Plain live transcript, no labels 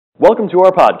Welcome to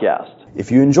our podcast.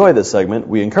 If you enjoy this segment,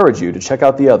 we encourage you to check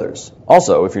out the others.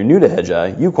 Also, if you're new to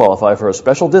Hedgeye, you qualify for a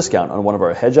special discount on one of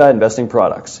our Hedgeye investing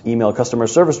products. Email Customer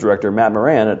Service Director Matt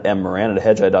Moran at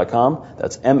mmoran@hedgeye.com.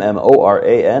 That's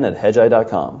MMORAN at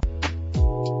hedgeye.com.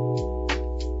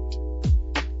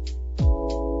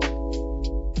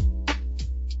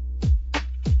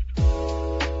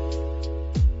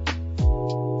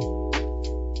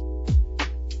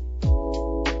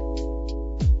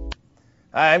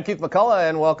 Hi, I'm Keith McCullough,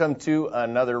 and welcome to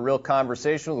another real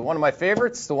conversation with one of my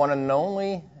favorites, the one and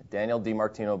only Danielle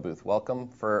DiMartino Booth. Welcome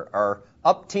for our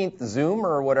upteenth Zoom,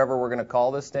 or whatever we're going to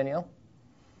call this, Danielle.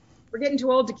 We're getting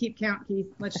too old to keep count, Keith.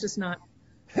 Let's just not.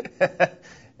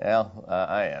 Well,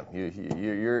 I am.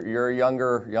 You're a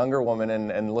younger woman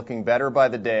and looking better by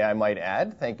the day, I might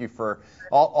add. Thank you for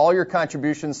all your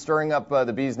contributions, stirring up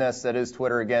the bee's nest that is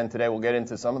Twitter again today. We'll get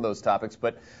into some of those topics,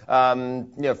 but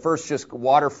first, just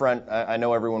waterfront. I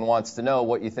know everyone wants to know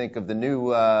what you think of the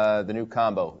new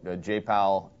combo, Jay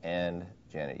Powell and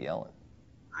Janet Yellen.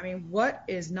 I mean, what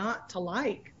is not to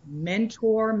like?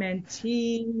 Mentor,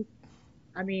 mentee.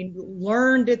 I mean,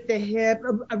 learned at the hip.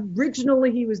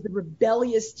 Originally, he was the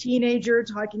rebellious teenager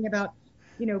talking about,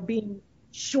 being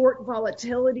short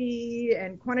volatility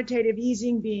and quantitative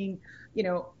easing being,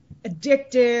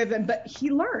 addictive. But he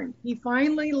learned. He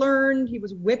finally learned. He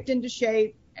was whipped into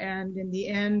shape. And in the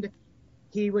end,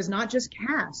 he was not just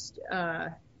cast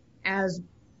as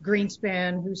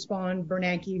Greenspan, who spawned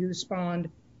Bernanke, who spawned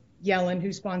Yellen,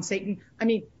 who spawned Satan. I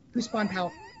mean, who spawned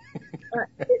Powell.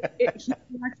 He actually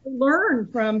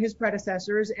learned from his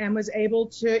predecessors and was able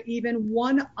to even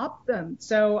one-up them.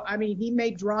 So, I mean, he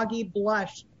made Draghi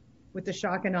blush with the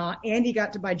shock and awe, and he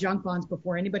got to buy junk bonds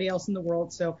before anybody else in the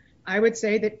world. So I would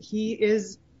say that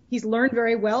he's learned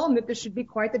very well, and that this should be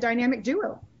quite the dynamic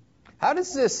duo. How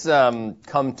does this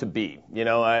come to be?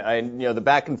 The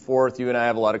back and forth, you and I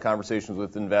have a lot of conversations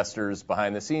with investors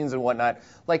behind the scenes and whatnot.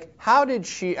 Like, how did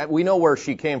we know where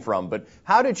she came from, but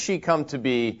how did she come to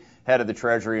be head of the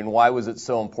Treasury, and why was it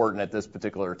so important at this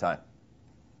particular time?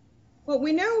 Well,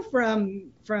 we know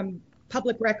from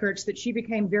public records that she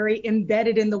became very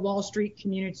embedded in the Wall Street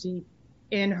community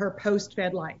in her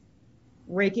post-Fed life,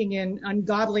 raking in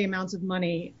ungodly amounts of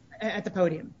money at the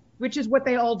podium, which is what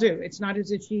they all do. It's not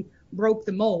as if she broke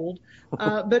the mold,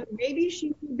 but maybe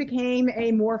she became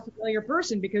a more familiar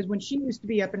person, because when she used to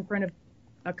be up in front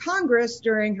of Congress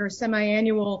during her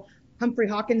semi-annual Humphrey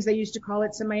Hawkins, they used to call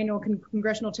it, semi-annual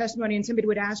congressional testimony, and somebody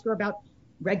would ask her about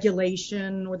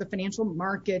regulation or the financial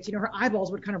markets, her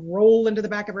eyeballs would kind of roll into the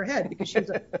back of her head, because she was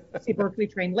a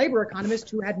Berkeley-trained labor economist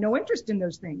who had no interest in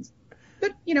those things.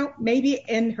 But, maybe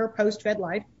in her post-Fed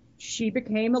life, she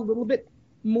became a little bit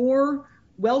more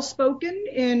well-spoken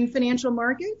in financial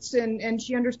markets, and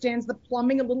she understands the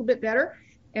plumbing a little bit better.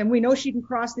 And we know she can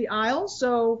cross the aisle.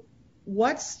 So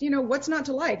what's not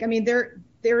to like? I mean,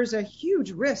 there's a huge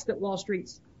risk that Wall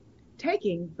Street's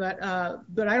taking, but I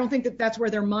don't think that that's where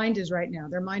their mind is right now.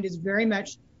 Their mind is very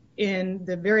much in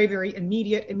the very, very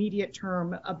immediate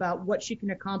term about what she can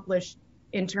accomplish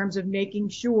in terms of making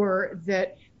sure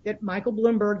that Michael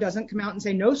Bloomberg doesn't come out and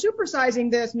say, no supersizing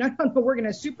this. No, we're going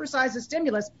to supersize the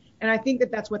stimulus. And I think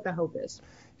that that's what the hope is.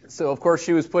 So, of course,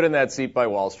 she was put in that seat by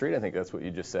Wall Street. I think that's what you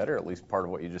just said, or at least part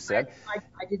of what you just said.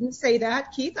 I didn't say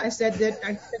that, Keith. I said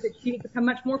that she'd become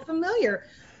much more familiar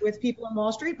with people in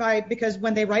Wall Street because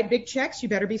when they write big checks, you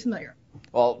better be familiar.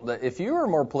 Well, if you are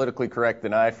more politically correct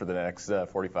than I for the next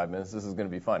 45 minutes, this is going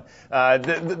to be fun.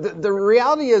 The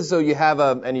reality is, though, you have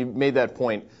and you made that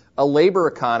point, a labor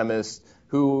economist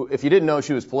who, if you didn't know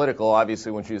she was political,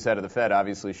 obviously when she was head of the Fed,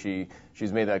 obviously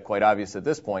she's made that quite obvious at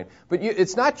this point. But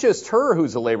it's not just her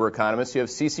who's a labor economist. You have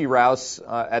CeCe Rouse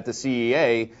at the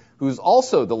CEA, who's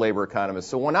also the labor economist.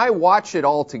 So when I watch it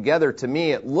all together, to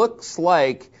me, it looks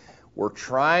like we're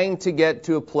trying to get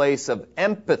to a place of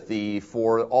empathy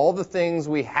for all the things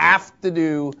we have to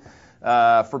do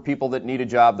for people that need a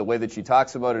job. The way that she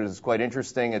talks about it is quite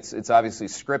interesting. It's obviously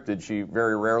scripted. She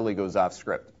very rarely goes off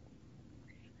script.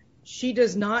 She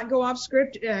does not go off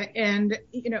script, and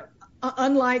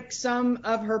unlike some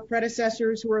of her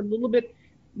predecessors who are a little bit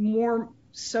more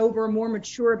sober, more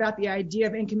mature about the idea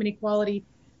of income inequality,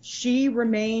 she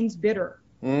remains bitter.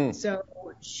 So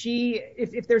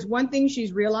if there's one thing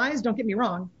she's realized, don't get me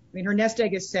wrong, I mean, her nest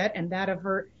egg is set, and that of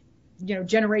her,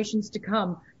 generations to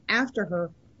come after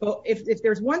her. But if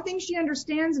there's one thing she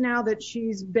understands now that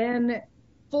she's been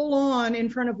full on in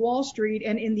front of Wall Street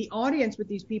and in the audience with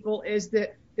these people, is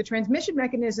that the transmission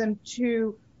mechanism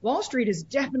to Wall Street is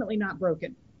definitely not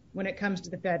broken when it comes to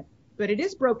the Fed, but it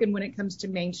is broken when it comes to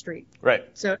Main Street. Right.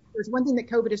 So there's one thing that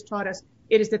COVID has taught us.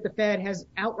 It is that the Fed has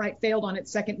outright failed on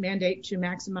its second mandate to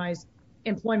maximize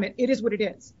employment. It is what it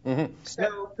is. Mm-hmm.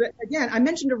 So, but again, I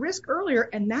mentioned a risk earlier,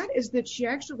 and that is that she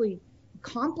actually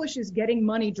accomplishes getting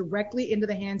money directly into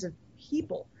the hands of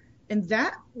people. And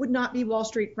that would not be Wall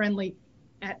Street friendly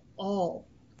at all.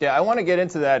 Yeah, I want to get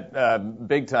into that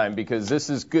big time, because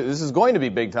this is good. This is going to be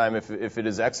big time if it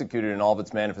is executed in all of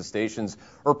its manifestations,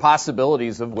 or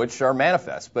possibilities of which are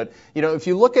manifest. But, if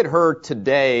you look at her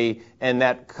today and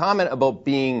that comment about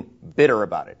being bitter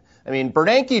about it, I mean,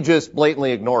 Bernanke just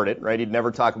blatantly ignored it, right? He'd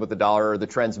never talk about the dollar or the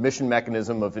transmission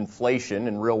mechanism of inflation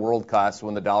and real world costs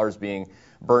when the dollar is being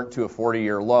burnt to a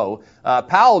 40-year low.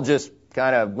 Powell just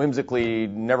kind of whimsically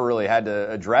never really had to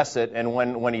address it, and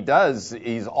when he does,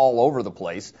 he's all over the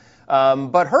place.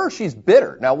 But she's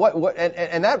bitter. Now,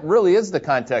 and that really is the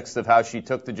context of how she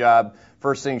took the job.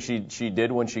 First thing she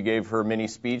did when she gave her mini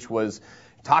speech was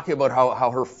talking about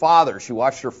how her father, she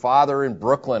watched her father in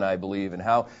Brooklyn, I believe, and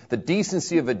how the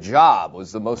decency of a job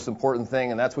was the most important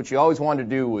thing, and that's what she always wanted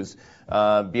to do, was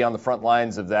be on the front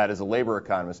lines of that as a labor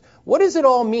economist. What does it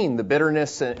all mean, the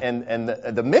bitterness and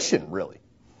the mission, really?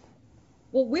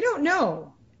 Well, we don't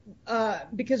know,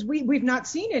 because we've not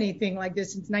seen anything like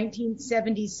this since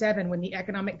 1977, when the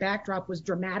economic backdrop was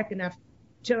dramatic enough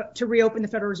to reopen the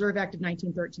Federal Reserve Act of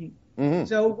 1913. Mm-hmm.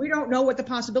 So we don't know what the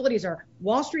possibilities are.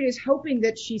 Wall Street is hoping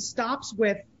that she stops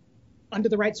with, under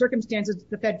the right circumstances,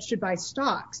 the Fed should buy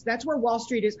stocks. That's where Wall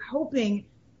Street is hoping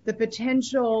the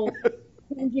potential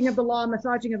changing of the law,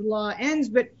 massaging of the law ends.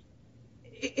 But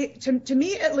to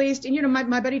me, at least, and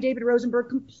my buddy David Rosenberg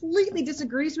completely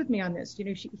disagrees with me on this.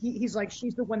 He's like,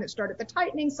 she's the one that started the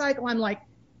tightening cycle. I'm like,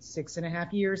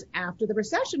 6.5 years after the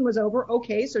recession was over.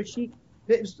 Okay, so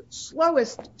the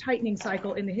slowest tightening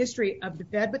cycle in the history of the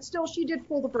Fed, but still she did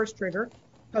pull the first trigger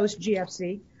post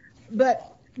GFC.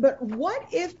 But what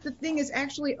if the thing is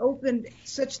actually opened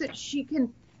such that she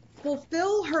can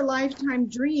fulfill her lifetime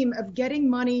dream of getting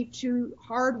money to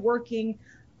hardworking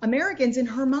Americans in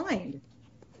her mind?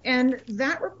 And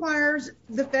that requires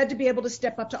the Fed to be able to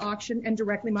step up to auction and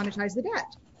directly monetize the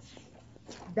debt.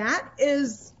 That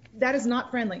is not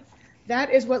friendly.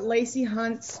 That is what Lacey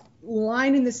Hunt's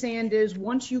line in the sand is.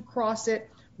 Once you cross it,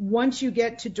 once you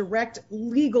get to direct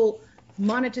legal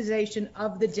monetization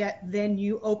of the debt, then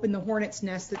you open the hornet's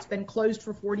nest that's been closed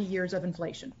for 40 years of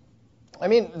inflation. I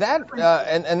mean, that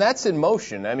and that's in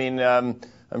motion. I mean,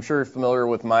 I'm sure you're familiar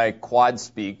with my quad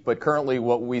speak, but currently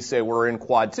what we say, we're in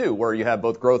quad 2, where you have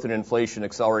both growth and inflation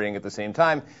accelerating at the same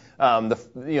time.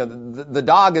 The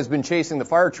dog has been chasing the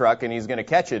fire truck, and he's going to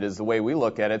catch it, is the way we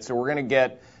look at it. So we're going to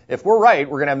get, if we're right,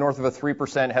 we're going to have north of a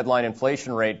 3% headline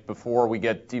inflation rate before we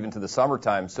get even to the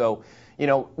summertime. So,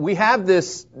 we have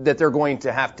this that they're going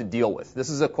to have to deal with. This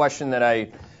is a question that I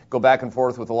go back and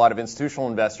forth with a lot of institutional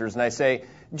investors, and I say,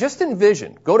 just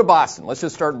envision, go to Boston. Let's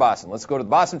just start in Boston. Let's go to the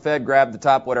Boston Fed, grab the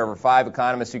top, 5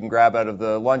 economists you can grab out of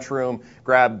the lunchroom,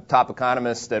 grab top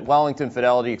economists at Wellington,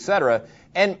 Fidelity, et cetera,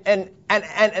 and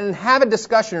have a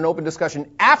discussion, an open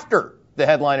discussion after the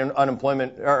headline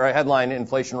unemployment or headline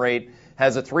inflation rate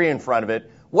has a 3 in front of it.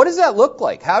 What does that look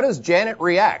like? How does Janet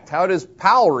react? How does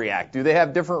Powell react? Do they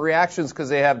have different reactions because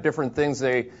they have different things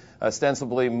they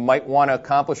ostensibly might want to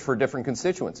accomplish for different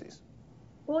constituencies?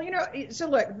 Well, so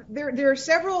look, there are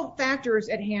several factors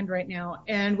at hand right now,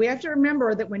 and we have to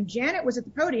remember that when Janet was at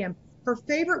the podium, her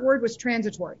favorite word was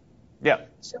transitory. Yeah.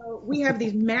 So we have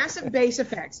these massive base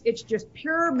effects. It's just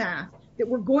pure math that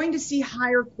we're going to see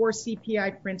higher core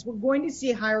CPI prints. We're going to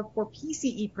see higher core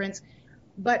PCE prints,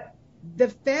 but the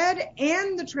Fed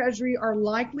and the Treasury are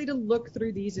likely to look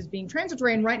through these as being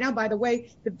transitory. And right now, by the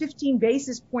way, the 15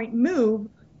 basis point move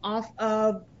off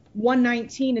of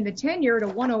 119 in the 10-year to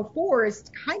 104 is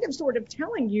kind of sort of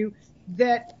telling you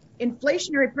that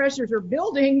inflationary pressures are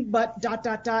building, but ...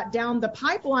 down the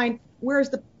pipeline, where's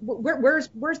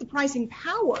the pricing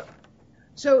power?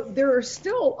 So there are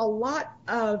still a lot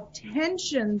of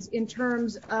tensions in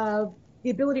terms of the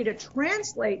ability to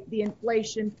translate the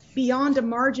inflation beyond a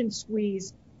margin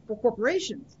squeeze for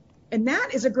corporations. And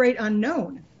that is a great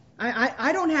unknown.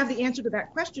 I don't have the answer to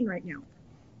that question right now.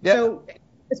 Yep. So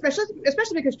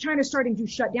especially because China's starting to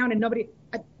shut down and nobody,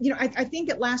 I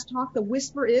think at last talk, the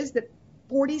whisper is that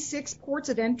 46 ports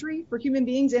of entry for human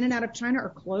beings in and out of China are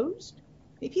closed.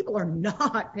 I mean, people are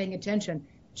not paying attention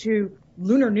to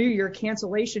Lunar New Year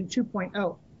cancellation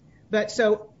 2.0. But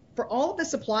so for all of the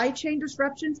supply chain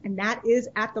disruptions, and that is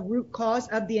at the root cause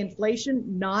of the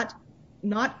inflation, not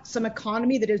some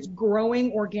economy that is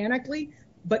growing organically,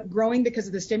 but growing because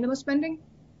of the stimulus spending.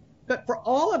 But for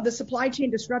all of the supply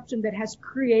chain disruption that has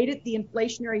created the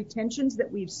inflationary tensions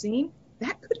that we've seen,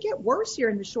 that could get worse here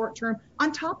in the short term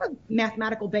on top of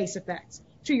mathematical base effects.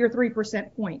 to your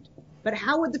 3% point. But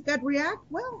how would the Fed react?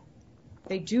 Well,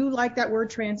 they do like that word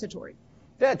transitory.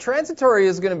 Yeah, transitory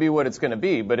is going to be what it's going to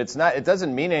be, but it's not. It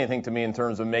doesn't mean anything to me in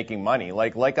terms of making money.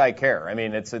 Like I care. I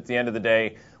mean, it's at the end of the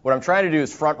day, what I'm trying to do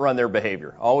is front run their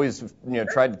behavior. Always,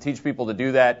 try to teach people to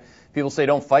do that. People say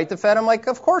don't fight the Fed. I'm like,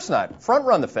 of course not. Front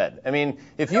run the Fed. I mean,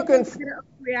 if you can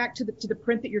react to the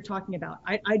print that you're talking about,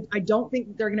 I don't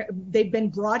think they're going to. They've been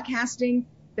broadcasting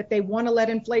that they want to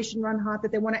let inflation run hot,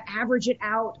 that they want to average it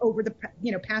out over the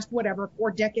past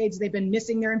 4 decades. They've been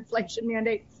missing their inflation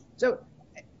mandate. So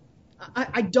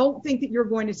I don't think that you're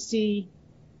going to see.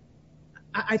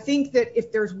 I think that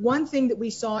if there's one thing that we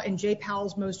saw in Jay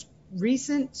Powell's most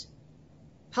recent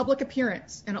public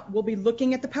appearance, and we'll be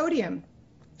looking at the podium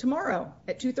tomorrow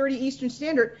at 2:30 Eastern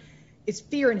Standard, is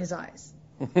fear in his eyes.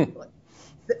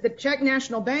 The Czech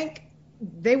National Bank,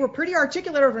 they were pretty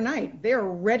articulate overnight. They are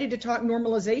ready to talk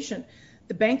normalization.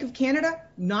 The Bank of Canada,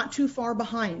 not too far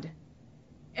behind.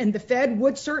 And the Fed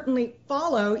would certainly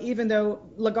follow, even though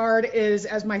Lagarde is,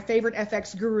 as my favorite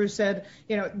FX guru said,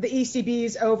 the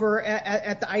ECB's over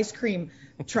at the ice cream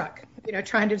truck,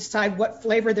 trying to decide what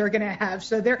flavor they're going to have.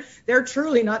 So they're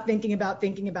truly not thinking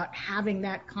about having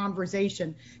that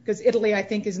conversation, because Italy, I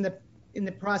think, is in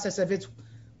the process of its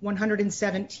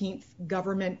 117th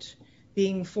government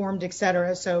being formed, et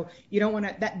cetera. So you don't want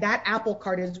to, that apple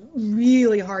cart is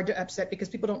really hard to upset, because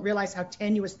people don't realize how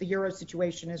tenuous the euro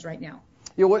situation is right now.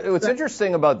 Yeah, what's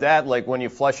interesting about that, like when you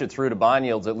flush it through to bond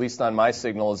yields, at least on my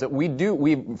signal, is that we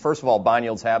first of all, bond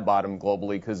yields have bottomed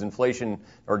globally, because inflation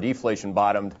or deflation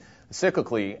bottomed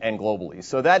cyclically and globally.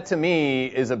 So that to me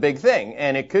is a big thing,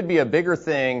 and it could be a bigger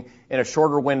thing in a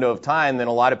shorter window of time than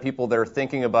a lot of people that are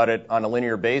thinking about it on a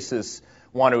linear basis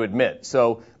want to admit.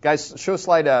 So guys, show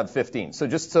slide 15. So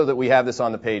just so that we have this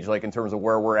on the page, like in terms of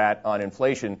where we're at on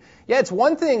inflation. Yeah, it's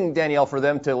one thing, Danielle, for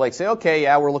them to say, okay,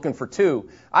 yeah, we're looking for 2.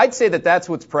 I'd say that that's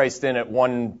what's priced in at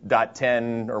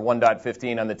 1.10 or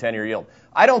 1.15 on the 10-year yield.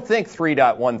 I don't think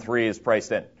 3.13 is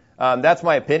priced in. That's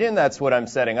my opinion. That's what I'm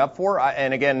setting up for.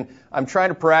 And again, I'm trying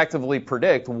to proactively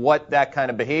predict what that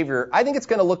kind of behavior, I think it's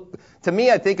going to look, to me,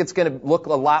 I think it's going to look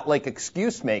a lot like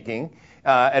excuse making.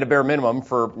 At a bare minimum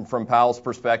from Powell's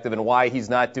perspective, and why he's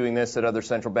not doing this that other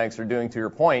central banks are doing, to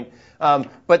your point.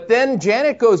 But then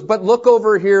Janet goes, but look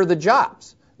over here, the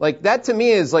jobs. Like that to me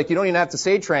is like, you don't even have to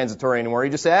say transitory anymore. You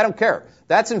just say, I don't care.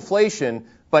 That's inflation,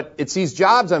 but it's these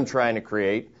jobs I'm trying to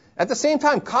create. At the same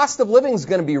time, cost of living is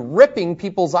going to be ripping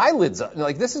people's eyelids up.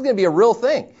 Like this is going to be a real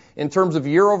thing in terms of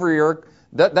year over year.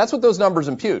 That's what those numbers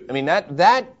impute. I mean, that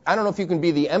I don't know if you can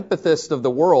be the empathist of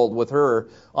the world with her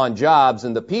on jobs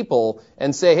and the people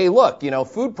and say, hey, look,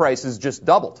 food prices just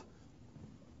doubled.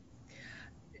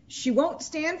 She won't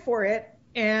stand for it.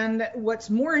 And what's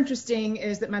more interesting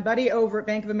is that my buddy over at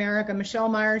Bank of America, Michelle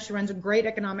Myers, she runs a great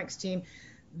economics team.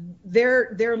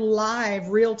 Their live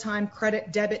real-time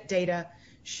credit debit data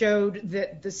showed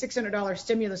that the $600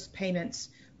 stimulus payments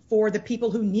for the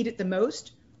people who need it the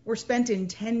most were spent in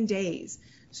 10 days.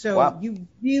 So wow. You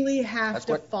really have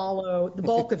to follow, the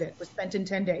bulk of it was spent in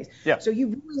 10 days. Yeah. So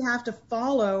you really have to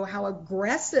follow how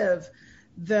aggressive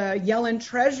the Yellen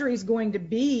Treasury is going to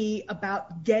be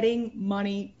about getting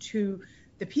money to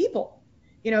the people.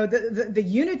 The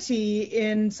unity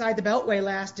inside the Beltway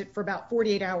lasted for about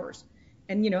 48 hours.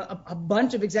 And, a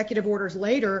bunch of executive orders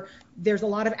later, there's a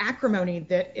lot of acrimony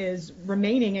that is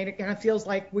remaining. And it kind of feels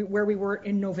like where we were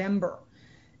in November.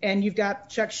 And you've got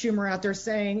Chuck Schumer out there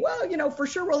saying, well, for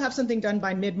sure we'll have something done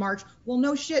by mid-March. Well,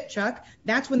 no shit, Chuck.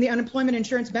 That's when the unemployment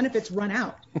insurance benefits run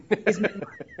out.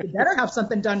 You better have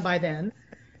something done by then.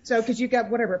 So because you've got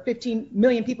 15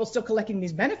 million people still collecting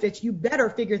these benefits, you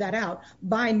better figure that out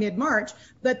by mid-March.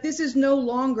 But this is no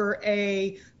longer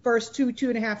a first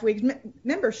 2.5 weeks.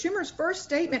 Remember, Schumer's first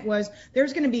statement was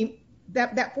there's going to be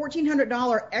that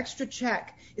 $1,400 extra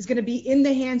check is going to be in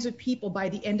the hands of people by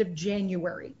the end of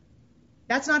January.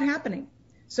 That's not happening.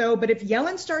 So, but if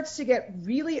Yellen starts to get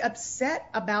really upset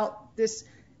about this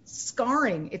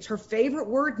scarring, it's her favorite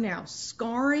word now,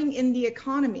 scarring in the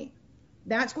economy,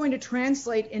 that's going to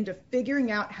translate into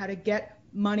figuring out how to get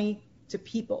money to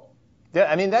people. Yeah,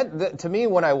 I mean, that to me,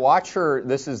 when I watch her,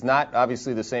 this is not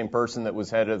obviously the same person that was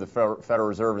head of the Federal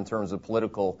Reserve in terms of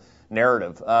political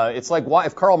narrative. It's like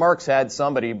if Karl Marx had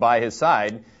somebody by his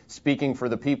side speaking for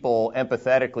the people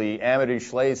empathetically, Amadou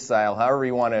Schley style, however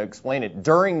you want to explain it,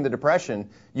 during the Depression,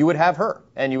 you would have her.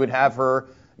 And you would have her,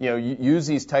 use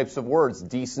these types of words,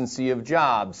 decency of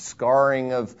jobs,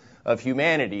 scarring of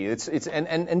humanity.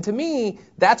 And to me,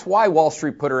 that's why Wall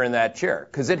Street put her in that chair,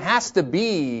 because it has to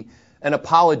be an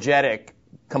apologetic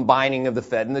combining of the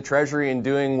Fed and the Treasury and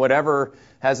doing whatever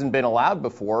hasn't been allowed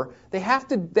before. They have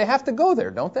to go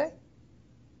there, don't they?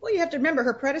 Well, you have to remember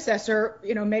her predecessor,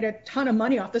 made a ton of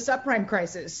money off the subprime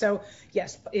crisis. So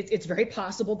yes, it's very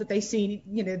possible that they see,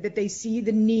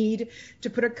 the need to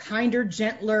put a kinder,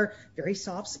 gentler, very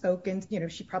soft-spoken,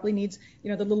 she probably needs,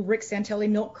 the little Rick Santelli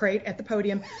milk crate at the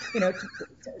podium,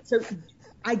 so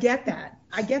I get that.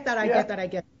 I get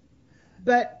that.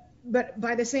 But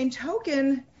by the same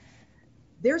token,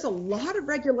 there's a lot of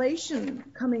regulation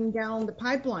coming down the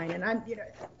pipeline. And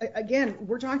again,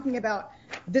 we're talking about,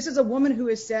 this is a woman who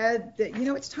has said that,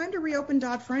 it's time to reopen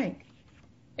Dodd-Frank.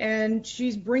 And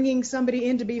she's bringing somebody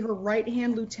in to be her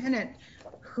right-hand lieutenant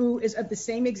who is of the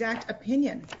same exact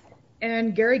opinion.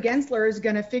 And Gary Gensler is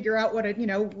going to figure out what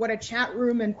a chat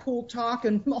room and cool talk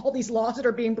and all these laws that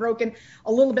are being broken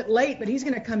a little bit late, but he's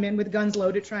going to come in with guns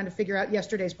loaded trying to figure out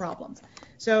yesterday's problems.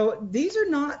 So these are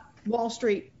not Wall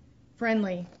Street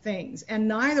friendly things, and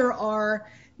neither are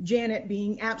Janet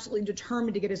being absolutely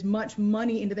determined to get as much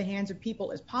money into the hands of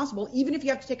people as possible, even if you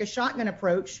have to take a shotgun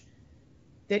approach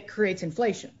that creates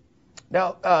inflation.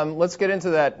 Now, let's get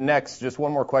into that next. Just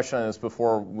one more question on this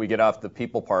before we get off the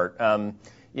people part.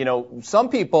 Some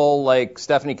people, like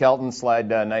Stephanie Kelton, slide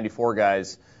 94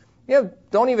 guys,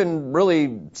 don't even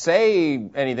really say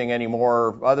anything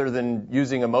anymore other than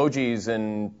using emojis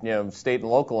and, state and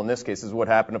local in this case is what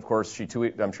happened. Of course, she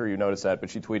tweeted, I'm sure you noticed that, but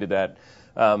she tweeted that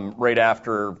right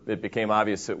after it became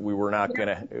obvious that we were not going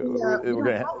to,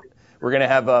 we're going to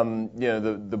have,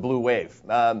 the blue wave.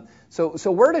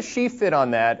 So where does she fit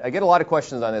on that? I get a lot of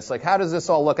questions on this. Like, how does this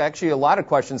all look? Actually, a lot of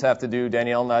questions have to do,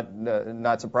 Danielle,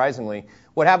 not surprisingly,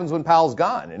 what happens when Powell's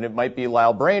gone? And it might be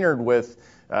Lyle Brainerd with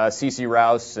CeCe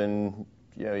Rouse and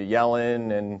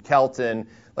Yellen and Kelton.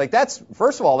 Like,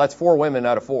 first of all, that's 4 women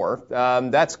out of 4.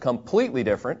 That's completely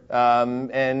different.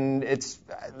 And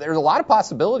there's a lot of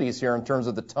possibilities here in terms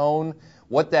of the tone,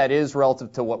 what that is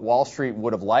relative to what Wall Street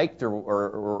would have liked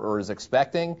or is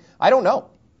expecting. I don't know.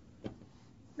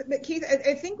 But Keith,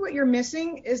 I think what you're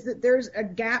missing is that there's a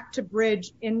gap to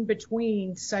bridge in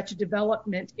between such a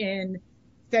development in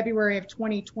February of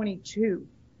 2022.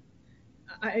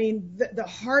 I mean, the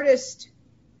hardest,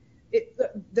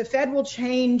 the Fed will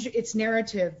change its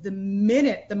narrative the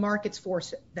minute the markets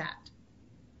force that.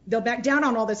 They'll back down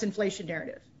on all this inflation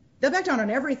narrative. They'll back down on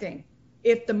everything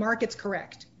if the market's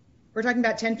correct. We're talking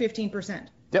about 10, 15%.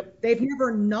 Yep. They've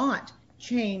never not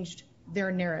changed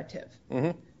their narrative.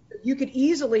 Mm-hmm. You could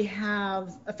easily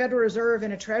have a Federal Reserve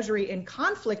and a Treasury in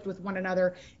conflict with one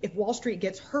another if Wall Street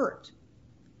gets hurt.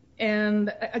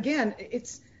 And again,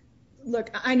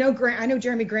 look, I know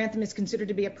Jeremy Grantham is considered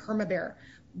to be a perma-bear,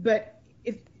 but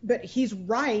he's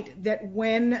right that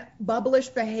when bubblish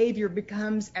behavior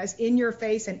becomes as in your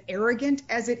face and arrogant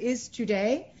as it is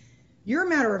today, you're a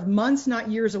matter of months, not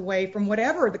years away from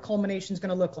whatever the culmination is going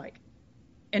to look like.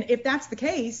 And if that's the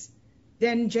case,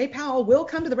 then Jay Powell will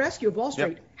come to the rescue of Wall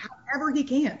Street, however he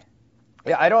can.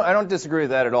 Yeah, I don't disagree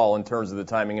with that at all in terms of the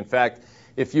timing. In fact,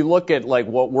 if you look at like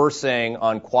what we're saying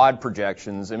on quad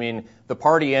projections, I mean, the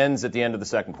party ends at the end of the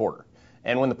second quarter.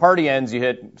 And when the party ends, you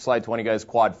hit, slide 20 guys,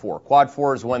 quad 4. Quad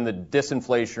 4 is when the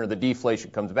disinflation or the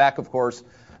deflation comes back, of course.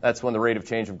 That's when the rate of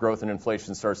change of growth and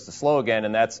inflation starts to slow again.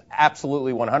 And that's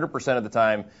absolutely 100% of the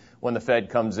time when the Fed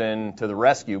comes in to the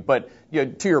rescue. But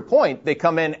to your point, they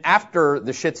come in after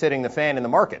the shit's hitting the fan in the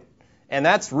market. And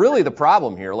that's really the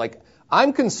problem here. Like,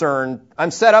 I'm concerned.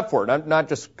 I'm set up for it. I'm not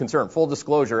just concerned. Full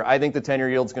disclosure, I think the 10-year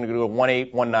yield's going to go to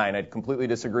 1.8, 1.9. I'd completely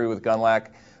disagree with Gunlack,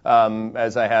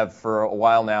 as I have for a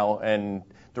while now. And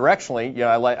directionally,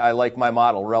 I like my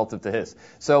model relative to his.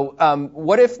 So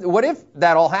what if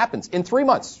that all happens in 3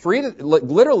 months?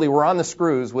 Literally, we're on the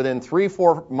screws. Within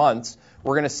 3-4 months,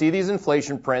 we're going to see these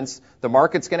inflation prints. The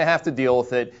market's going to have to deal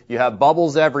with it. You have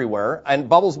bubbles everywhere. And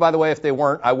bubbles, by the way, if they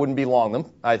weren't, I wouldn't be long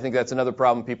them. I think that's another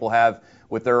problem people have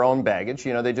with their own baggage.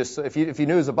 They just, if you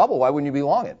knew it was a bubble, why wouldn't you be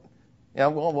long it?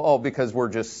 Because we're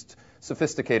just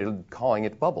sophisticated calling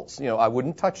it bubbles. I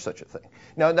wouldn't touch such a thing.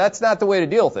 Now, that's not the way to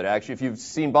deal with it, actually. If you've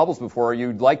seen bubbles before,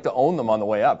 you'd like to own them on the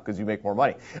way up because you make more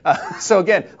money. So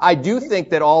again, I do think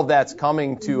that all that's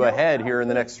coming to a head here in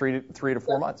the next 3 to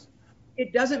 4 months.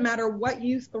 It doesn't matter what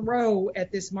you throw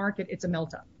at this market, it's a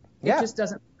melt-up. Yeah. It just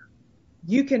doesn't matter.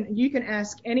 You can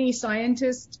ask any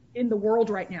scientist in the world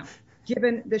right now,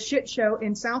 given the shit show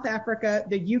in South Africa,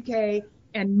 the UK,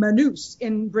 and Manus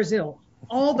in Brazil.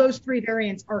 All those 3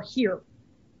 variants are here,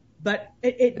 but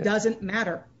it doesn't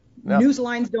matter. No. News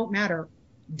lines don't matter.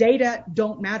 Data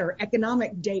don't matter.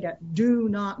 Economic data do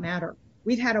not matter.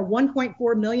 We've had a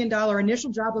 $1.4 million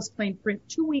initial jobless claim print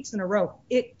 2 weeks in a row.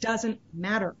 It doesn't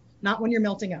matter. Not when you're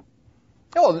melting up.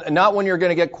 No, not when you're going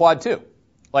to get quad 2.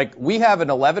 Like, we have an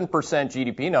 11%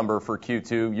 GDP number for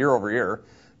Q2 year over year.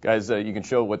 Guys, you can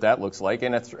show what that looks like,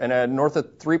 and a north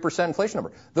of 3% inflation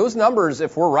number. Those numbers,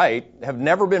 if we're right, have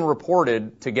never been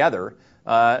reported together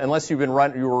unless you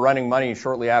were running money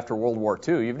shortly after World War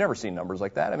II. You've never seen numbers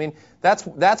like that. I mean, that's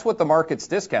what the market's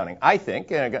discounting, I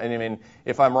think. And I mean,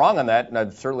 if I'm wrong on that, and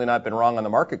I've certainly not been wrong on the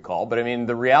market call, but I mean,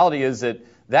 the reality is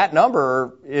that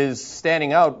number is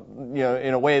standing out,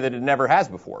 in a way that it never has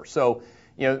before. So,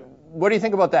 what do you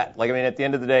think about that? Like, I mean, at the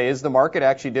end of the day, is the market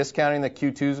actually discounting that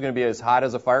Q2 is going to be as hot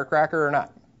as a firecracker or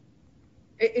not?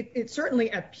 It certainly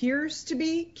appears to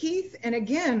be, Keith. And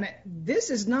again, this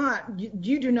is not,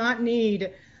 you do not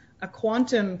need a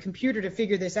quantum computer to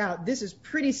figure this out. This is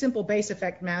pretty simple base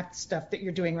effect math stuff that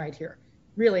you're doing right here.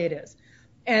 Really it is.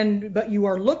 But you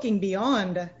are looking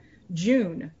beyond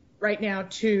June right now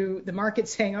to the market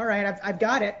saying, all right, I've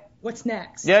got it. What's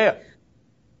next? Yeah.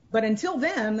 But until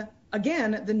then,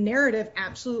 again, the narrative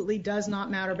absolutely does not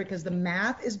matter because the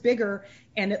math is bigger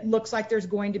and it looks like there's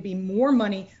going to be more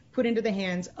money put into the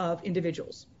hands of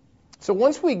individuals. So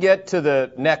once we get to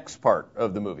the next part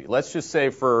of the movie, let's just say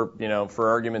for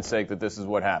argument's sake that this is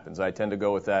what happens. I tend to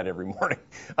go with that every morning.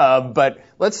 But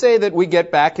let's say that we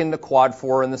get back into Quad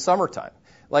 4 in the summertime.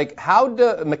 Like, how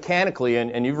do mechanically,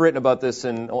 and you've written about this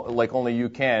in like only you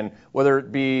can, whether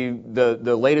it be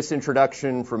the latest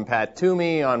introduction from Pat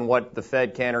Toomey on what the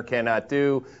Fed can or cannot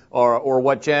do, or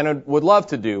what Janet would love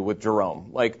to do with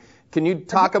Jerome. Like, can you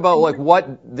talk about like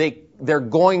what they're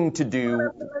going to do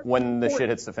when the shit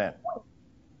hits the fan?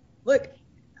 Look,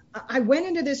 I went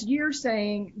into this year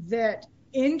saying that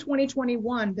in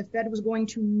 2021 the Fed was going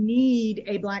to need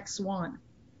a black swan.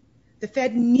 The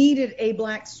Fed needed a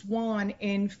black swan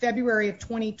in February of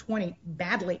 2020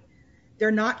 badly. Their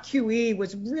not QE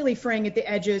was really fraying at the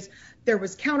edges. There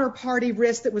was counterparty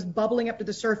risk that was bubbling up to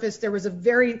the surface. There was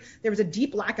a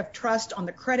deep lack of trust on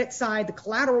the credit side. The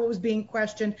collateral was being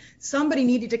questioned. Somebody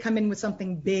needed to come in with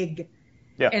something big.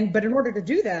 Yeah. But in order to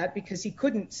do that, because he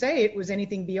couldn't say it was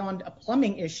anything beyond a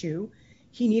plumbing issue,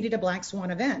 he needed a black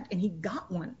swan event, and he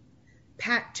got one.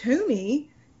 Pat Toomey,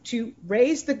 to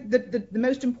raise the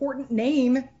most important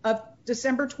name of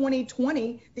December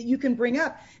 2020 that you can bring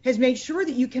up, has made sure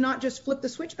that you cannot just flip the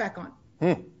switch back on.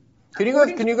 Can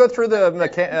you go through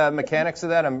the mechanics of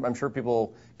that? I'm sure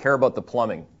people care about the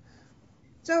plumbing.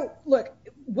 So look,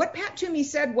 what Pat Toomey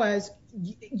said was,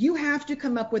 you have to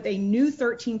come up with a new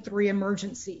 13.3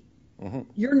 emergency.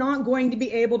 You're not going to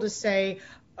be able to say,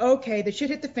 okay, the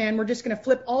shit hit the fan, we're just going to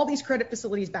flip all these credit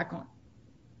facilities back on.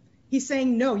 He's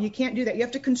saying, no, you can't do that. You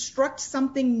have to construct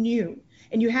something new,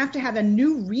 and you have to have a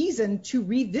new reason to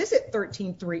revisit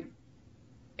 13.3.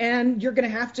 And you're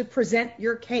going to have to present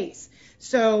your case.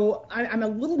 So I'm a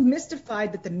little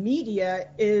mystified that the media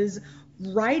is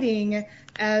writing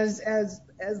as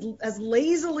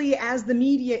lazily as the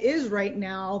media is right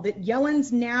now, that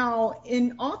Yellen's now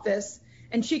in office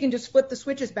and she can just flip the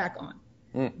switches back on.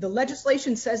 The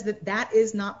legislation says that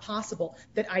is not possible,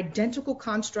 that identical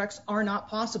constructs are not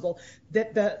possible,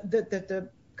 that the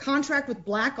contract with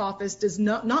Black Office does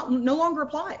no longer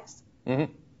applies.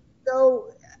 So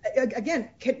again,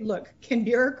 can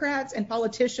bureaucrats and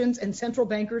politicians and central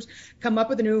bankers come up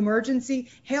with a new emergency?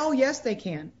 Hell yes, they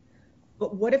can.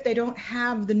 But what if they don't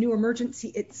have the new emergency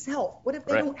itself? What if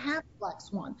they don't have Black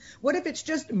Swan? What if it's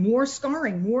just more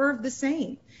scarring, more of the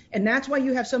same? And that's why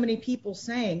you have so many people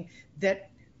saying that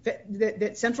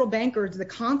central bankers, the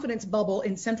confidence bubble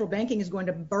in central banking is going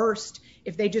to burst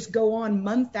if they just go on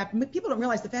month after month. People don't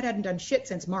realize the Fed hadn't done shit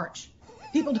since March.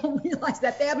 People don't realize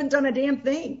that. They haven't done a damn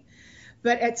thing.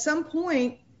 But at some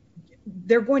point,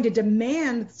 they're going to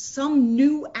demand some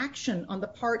new action on the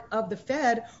part of the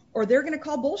Fed, or they're going to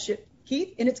call bullshit,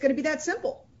 Keith, and it's going to be that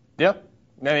simple. Yeah.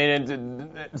 I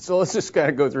mean, so let's just kind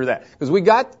of go through that. Because we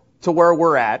got to where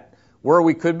we're at, where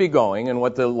we could be going, and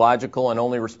what the logical and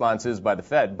only response is by the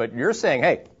Fed. But you're saying,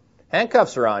 hey,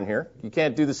 handcuffs are on here. You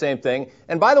can't do the same thing.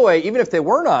 And by the way, even if they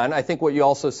weren't on, I think what you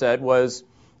also said was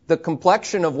the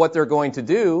complexion of what they're going to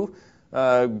do,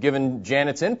 given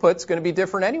Janet's input, is going to be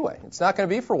different anyway. It's not going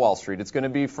to be for Wall Street. It's going to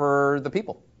be for the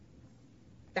people.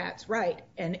 That's right.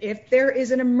 And if there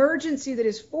is an emergency that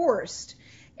is forced,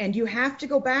 and you have to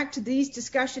go back to these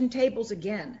discussion tables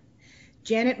again,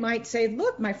 Janet might say,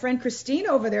 look, my friend Christine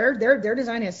over there, they're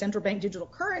designing a central bank digital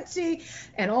currency,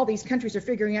 and all these countries are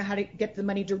figuring out how to get the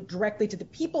money directly to the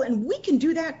people, and we can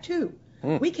do that too.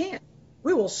 We can.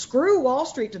 We will screw Wall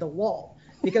Street to the wall,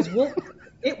 because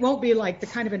it won't be like the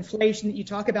kind of inflation that you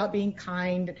talk about being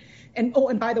kind.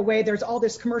 And by the way, there's all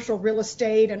this commercial real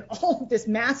estate and all this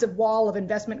massive wall of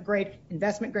investment grade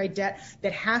debt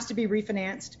that has to be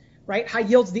refinanced, right? High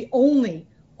yield's the only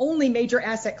major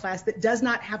asset class that does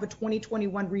not have a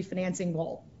 2021 refinancing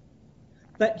wall.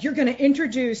 But you're going to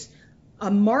introduce a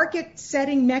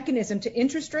market-setting mechanism to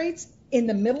interest rates in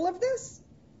the middle of this?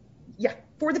 Yeah,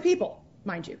 for the people,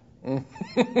 mind you.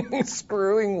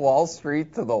 Screwing Wall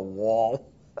Street to the wall.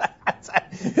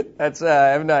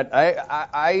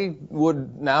 I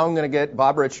would, now I'm going to get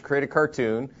Bob Rich to create a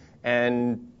cartoon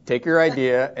and take your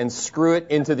idea and screw it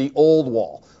into the old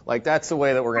wall. Like, that's the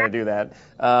way that we're going to do that.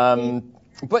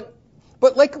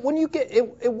 But like, when you get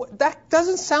it, that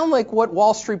doesn't sound like what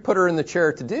Wall Street put her in the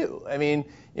chair to do. I mean,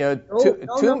 No.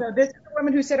 This is the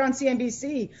woman who said on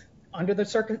CNBC, under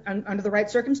the right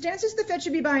circumstances, the Fed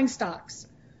should be buying stocks.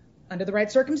 Under the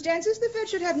right circumstances, the Fed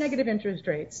should have negative interest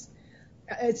rates.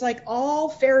 It's like all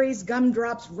fairies,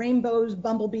 gumdrops, rainbows,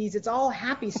 bumblebees. It's all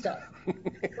happy stuff.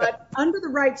 But under the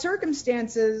right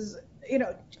circumstances,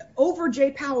 over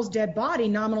Jay Powell's dead body,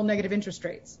 nominal negative interest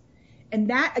rates. And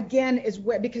that, again, is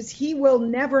because he will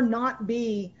never not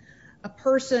be a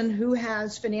person who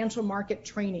has financial market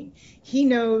training. He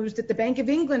knows that the Bank of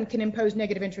England can impose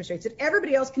negative interest rates, that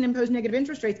everybody else can impose negative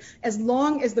interest rates as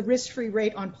long as the risk-free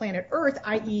rate on planet Earth,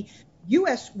 i.e.,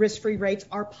 U.S. risk-free rates,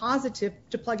 are positive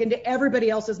to plug into everybody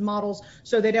else's models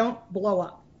so they don't blow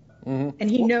up. Mm-hmm. And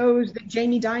he knows that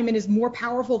Jamie Dimon is more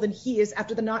powerful than he is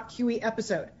after the not QE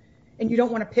episode. And you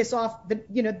don't want to piss off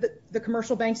the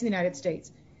commercial banks in the United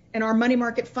States. And our money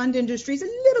market fund industry is a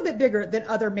little bit bigger than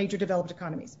other major developed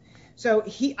economies. So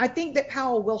I think that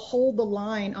Powell will hold the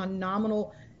line on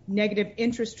nominal negative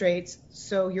interest rates.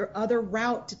 So your other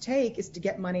route to take is to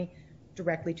get money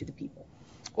directly to the people.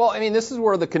 Well, I mean, this is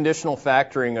where the conditional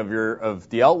factoring of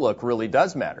the outlook really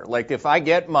does matter. Like, if I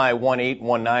get my 1.8,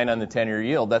 1.9 on the 10-year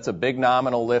yield, that's a big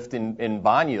nominal lift in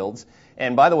bond yields.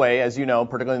 And by the way, as you know,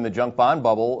 particularly in the junk bond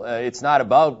bubble, it's not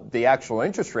about the actual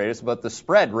interest rate, it's about the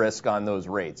spread risk on those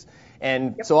rates.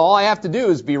 And so all I have to do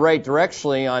is be right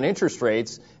directionally on interest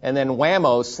rates, and then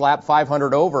whammo, slap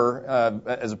 500 over,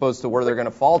 as opposed to where they're going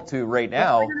to fall to right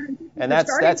now, and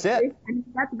that's it. And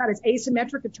that's about as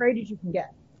asymmetric a trade as you can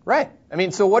get. Right. I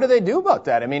mean, so what do they do about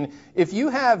that? I mean, if you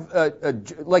have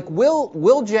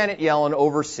will Janet Yellen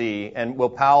oversee, and will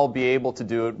Powell be able to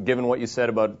do it, given what you said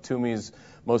about Toomey's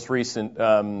most recent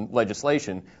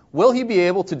legislation, will he be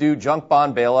able to do junk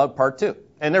bond bailout part 2?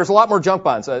 And there's a lot more junk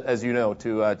bonds, as you know,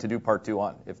 to do part 2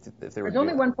 on, if they were. There's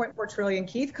only 1.4 trillion.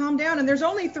 Keith, calm down. And there's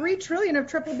only 3 trillion of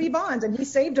triple B bonds, and he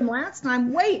saved them last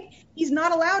time. Wait, he's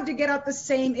not allowed to get out the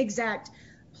same exact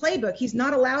playbook. He's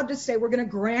not allowed to say we're going to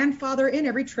grandfather in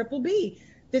every triple B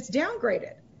that's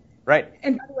downgraded. Right.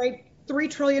 And by the way, $3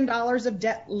 trillion of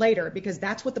debt later, because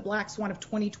that's what the black swan of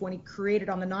 2020 created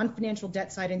on the non-financial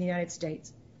debt side in the United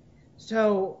States.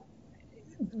 So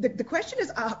the question is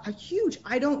a huge,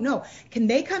 I don't know. Can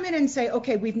they come in and say,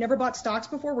 okay, we've never bought stocks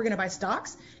before, we're going to buy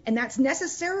stocks, and that's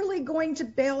necessarily going to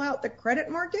bail out the credit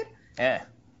market?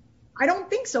 I don't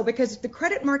think so, because the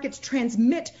credit markets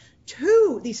transmit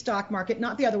to the stock market,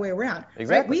 not the other way around.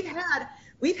 Exactly. Right?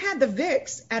 We've had the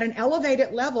VIX at an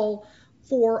elevated level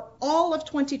for all of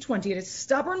 2020. It is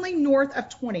stubbornly north of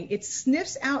 20. It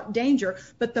sniffs out danger,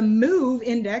 but the MOVE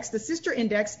index, the sister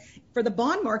index for the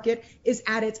bond market, is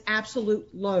at its absolute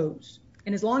lows.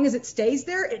 And as long as it stays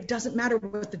there, it doesn't matter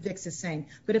what the VIX is saying.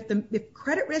 But if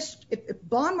credit risk, if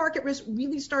bond market risk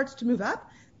really starts to move up,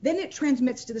 then it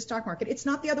transmits to the stock market. It's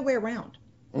not the other way around.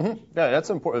 Mm-hmm. Yeah, that's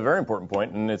a very important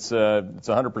point, and it's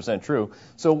 100% true.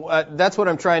 So that's what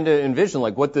I'm trying to envision,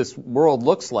 like what this world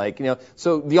looks like.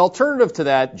 So the alternative to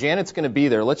that, Janet's going to be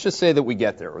there. Let's just say that we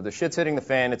get there, or the shit's hitting the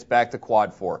fan. It's back to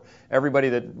Quad 4. Everybody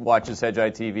that watches Hedge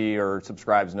Eye TV or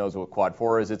subscribes knows what Quad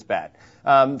 4 is. It's bad.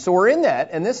 So we're in that,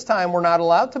 and this time we're not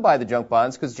allowed to buy the junk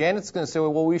bonds because Janet's going to say,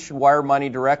 well, we should wire money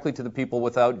directly to the people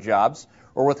without jobs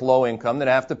or with low income that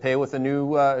have to pay for a new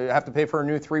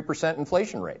 3%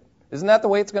 inflation rate. Isn't that the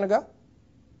way it's going to go?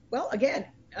 Well, again,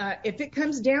 if it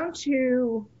comes down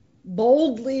to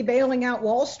boldly bailing out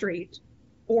Wall Street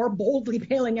or boldly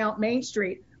bailing out Main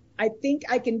Street, I think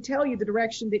I can tell you the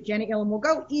direction that Janet Yellen will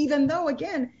go, even though,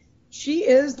 again, she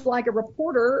is like a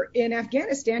reporter in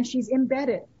Afghanistan. She's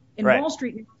embedded in Wall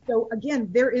Street. So,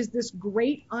 again, there is this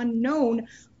great unknown,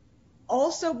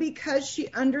 also because she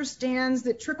understands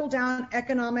that trickle-down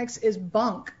economics is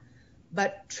bunk,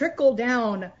 but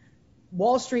trickle-down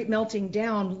Wall Street melting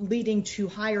down, leading to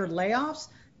higher layoffs,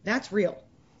 that's real.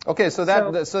 Okay, so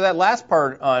that last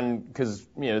part on, because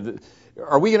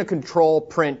are we going to control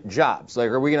print jobs?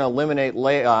 Like, are we going to eliminate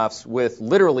layoffs with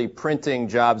literally printing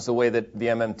jobs the way that the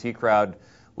MMT crowd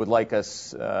would like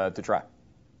us to try?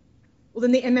 Well,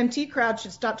 then the MMT crowd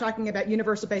should stop talking about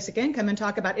universal basic income and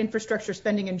talk about infrastructure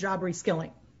spending and job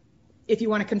reskilling. if you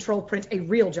want to control print a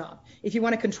real job. If you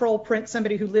want to control print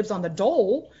somebody who lives on the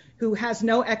dole, who has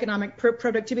no economic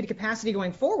productivity capacity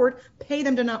going forward, pay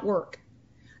them to not work.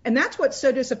 And that's what's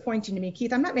so disappointing to me,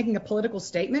 Keith. I'm not making a political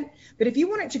statement, but if you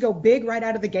want it to go big right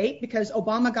out of the gate, because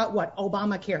Obama got what?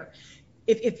 Obamacare.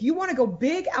 If you want to go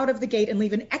big out of the gate and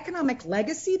leave an economic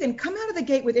legacy, then come out of the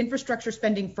gate with infrastructure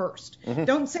spending first.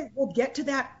 Don't say, we'll get to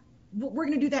that. We're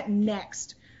going to do that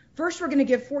next. First, we're going to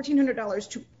give $1,400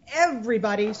 to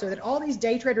everybody so that all these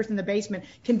day traders in the basement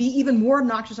can be even more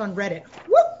obnoxious on Reddit.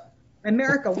 Whoop!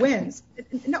 America wins.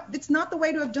 No, it's not the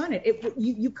way to have done it.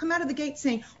 You come out of the gate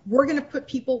saying, we're going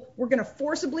to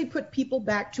forcibly put people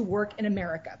back to work in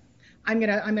America. I'm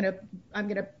going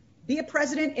to be a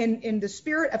president in the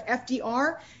spirit of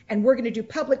FDR, and we're going to do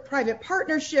public-private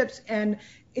partnerships, and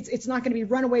it's not going to be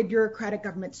runaway bureaucratic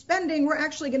government spending. We're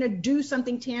actually going to do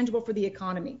something tangible for the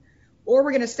economy, or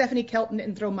we're going to Stephanie Kelton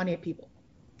and throw money at people.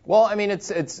 Well, I mean,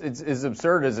 it's as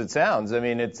absurd as it sounds. I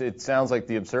mean, it sounds like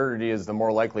the absurdity is the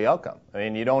more likely outcome. I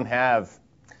mean, you don't have.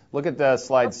 Look at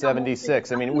slide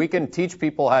 76. I mean, we can teach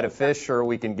people how to fish, or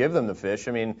we can give them the fish.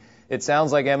 I mean, it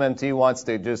sounds like MMT wants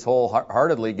to just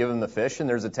wholeheartedly give them the fish, and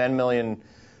there's a 10 million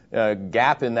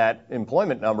gap in that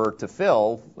employment number to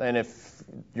fill. And if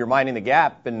you're minding the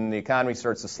gap and the economy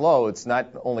starts to slow, it's not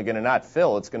only going to not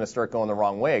fill, it's going to start going the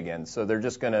wrong way again. So they're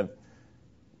just going to.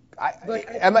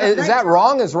 Is that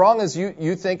wrong? As wrong as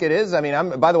you think it is? I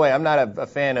mean, by the way, I'm not a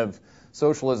fan of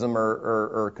socialism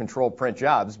or control print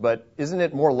jobs, but isn't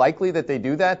it more likely that they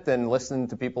do that than listen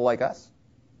to people like us?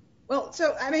 Well,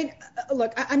 so, I mean,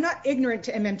 look, I'm not ignorant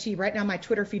to MMT. Right now, my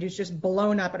Twitter feed is just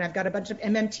blown up, and I've got a bunch of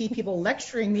MMT people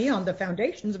lecturing me on the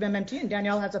foundations of MMT, and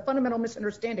Danielle has a fundamental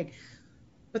misunderstanding.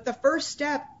 But the first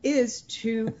step is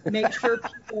to make sure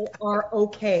people are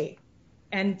okay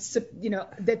and,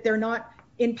 that they're not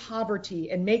in poverty,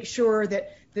 and make sure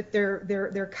that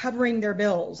they're covering their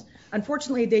bills.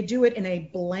 Unfortunately, they do it in a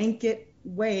blanket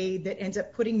way that ends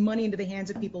up putting money into the hands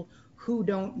of people who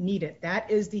don't need it. That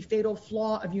is the fatal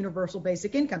flaw of universal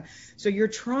basic income. So you're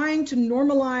trying to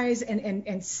normalize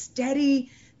and steady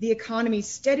the economy,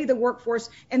 steady the workforce,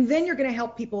 and then you're going to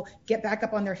help people get back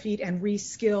up on their feet and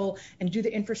reskill and do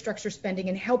the infrastructure spending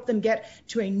and help them get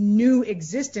to a new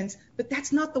existence. But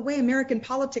that's not the way American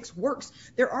politics works.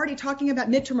 They're already talking about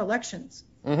midterm elections.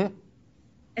 And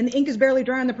the ink is barely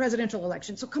dry on the presidential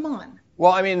election. So come on.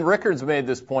 Well, I mean, Rickards made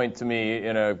this point to me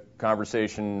in a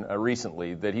conversation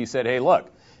recently that he said, hey,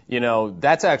 look,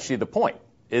 that's actually the point,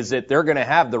 is that they're going to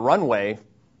have the runway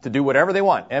to do whatever they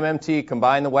want. MMT,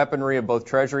 combine the weaponry of both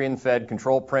Treasury and Fed,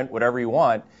 control print, whatever you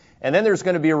want, and then there's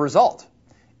going to be a result.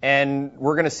 And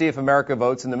we're going to see if America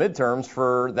votes in the midterms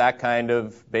for that kind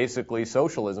of basically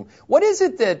socialism. What is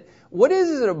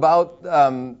it about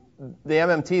the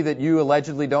MMT that you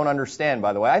allegedly don't understand,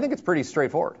 by the way? I think it's pretty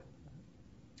straightforward.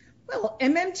 Well,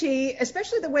 MMT,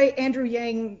 especially the way Andrew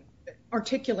Yang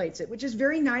articulates it, which is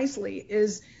very nicely,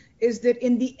 is that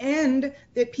in the end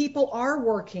that people are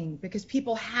working because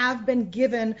people have been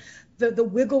given the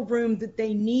wiggle room that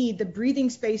they need, the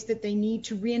breathing space that they need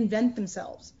to reinvent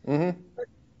themselves. But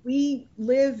we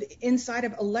live inside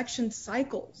of election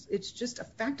cycles. It's just a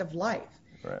fact of life.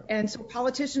 Right. And so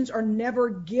politicians are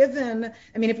never given.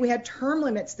 I mean, if we had term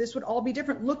limits, this would all be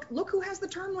different. Look who has the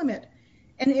term limit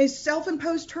and his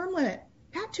self-imposed term limit.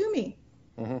 Pat Toomey.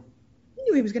 He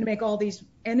knew he was going to make all these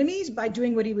enemies by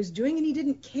doing what he was doing, and he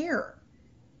didn't care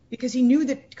because he knew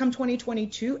that come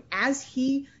 2022, as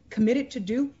he committed to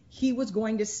do, he was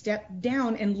going to step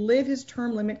down and live his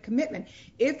term limit commitment.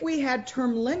 If we had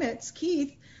term limits,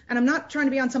 Keith, and I'm not trying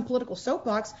to be on some political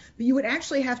soapbox, but you would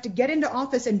actually have to get into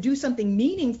office and do something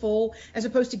meaningful as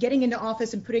opposed to getting into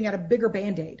office and putting out a bigger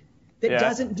Band-Aid that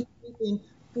doesn't do anything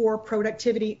for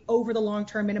productivity over the long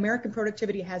term, and American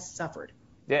productivity has suffered.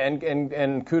 Yeah,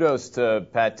 and kudos to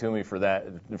Pat Toomey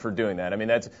for doing that. I mean,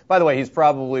 that's, by the way, he's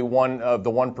probably one of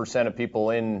the 1% of people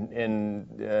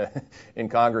in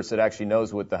Congress that actually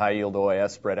knows what the high yield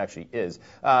OIS spread actually is.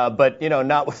 But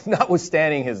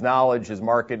notwithstanding his knowledge, his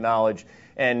market knowledge,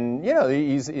 and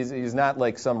he's not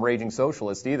like some raging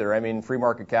socialist either. I mean, free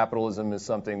market capitalism is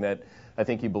something that I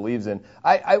think he believes in.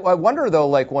 I wonder, though,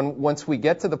 like once we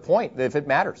get to the point, if it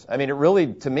matters. I mean, it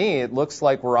really, to me, it looks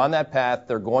like we're on that path.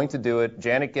 They're going to do it.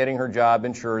 Janet getting her job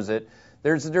ensures it.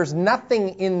 There's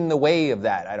nothing in the way of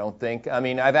that, I don't think. I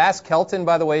mean, I've asked Kelton,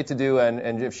 by the way, to do,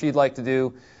 and if she'd like to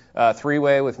do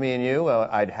three-way with me and you,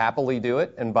 I'd happily do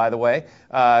it. And by the way,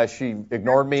 she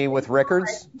ignored me with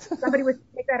Rickards. Somebody would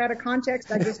take that out of context.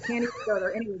 I just can't even go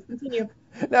there. Anyways, continue.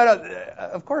 No,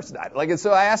 of course not. Like,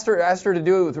 so I asked her to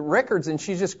do it with Rickards, and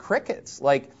she's just crickets.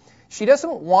 Like, she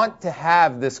doesn't want to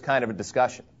have this kind of a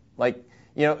discussion. Like,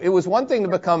 You know, it was one thing to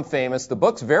become famous. The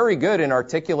book's very good and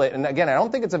articulate. And again, I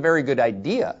don't think it's a very good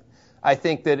idea. I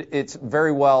think that it's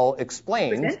very well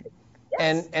explained.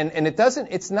 Yes. And it doesn't,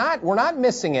 it's not, we're not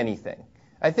missing anything.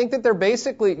 I think that they're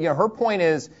basically, you know, her point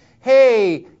is,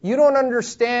 hey, you don't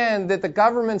understand that the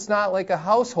government's not like a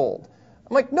household.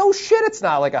 I'm like, no shit, it's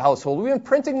not like a household. We've been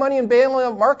printing money and bailing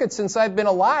out markets since I've been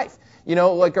alive, you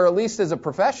know, like, or at least as a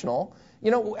professional.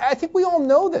 You know, I think we all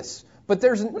know this, but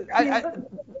there's,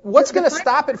 what's going to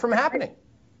stop it from happening?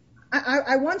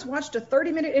 I once watched a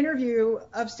 30-minute interview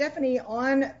of Stephanie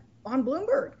on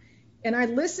Bloomberg, and I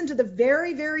listened to the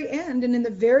very, very end. And in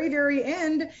the very, very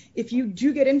end, if you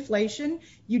do get inflation,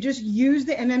 you just use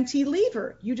the MMT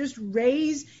lever. You just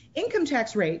raise income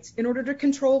tax rates in order to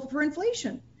control for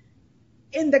inflation.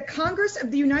 In the Congress of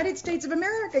the United States of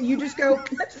America, you just go,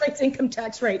 let's raise income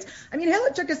tax rates. I mean, hell,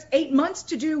 it took us 8 months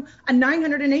to do a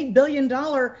 $908 billion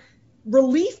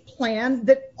relief plan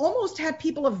that almost had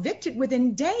people evicted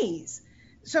within days.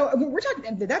 So we're talking,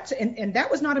 and that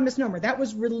was not a misnomer. That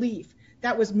was relief.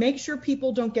 That was make sure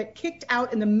people don't get kicked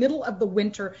out in the middle of the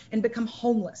winter and become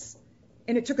homeless.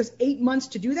 And it took us 8 months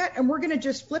to do that. And we're going to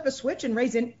just flip a switch and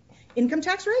raise income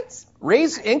tax rates?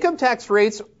 Raise income tax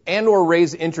rates and or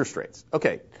raise interest rates.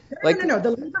 Okay. No.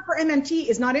 The lever for MMT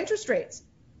is not interest rates.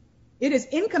 It is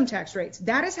income tax rates.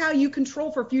 That is how you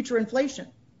control for future inflation.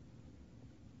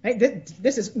 Right?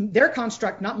 This is their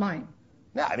construct, not mine.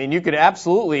 Yeah, I mean, you could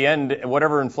absolutely end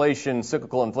whatever inflation,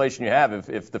 cyclical inflation you have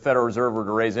if the Federal Reserve were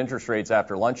to raise interest rates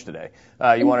after lunch today.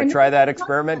 You want to try that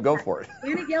experiment? Go for it.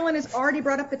 Janet Yellen has already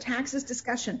brought up the taxes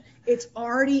discussion. It's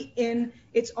already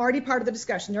part of the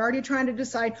discussion. They're already trying to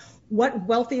decide what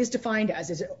wealthy is defined as.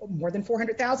 Is it more than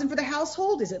 $400,000 for the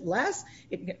household? Is it less?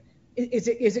 Is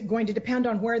it going to depend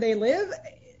on where they live?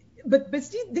 But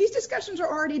these discussions are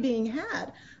already being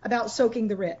had about soaking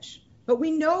the rich. But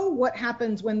we know what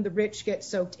happens when the rich get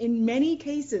soaked. In many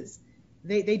cases,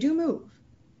 they do move.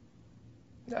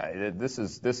 Yeah, this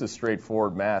is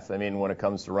straightforward math. I mean, when it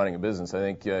comes to running a business, I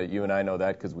think you and I know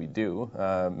that because we do.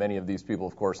 Many of these people,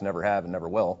 of course, never have and never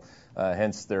will.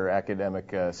 Hence their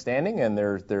academic standing and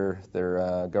their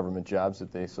government jobs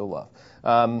that they so love.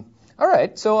 All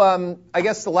right. So I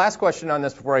guess the last question on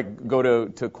this before I go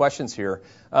to questions here.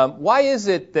 Why is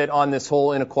it that on this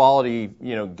whole inequality,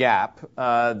 gap,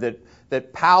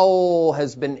 that Powell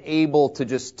has been able to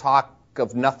just talk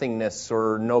of nothingness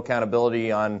or no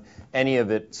accountability on any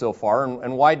of it so far?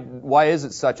 And why is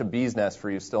it such a bee's nest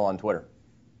for you still on Twitter?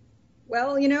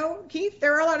 Well, Keith,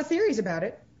 there are a lot of theories about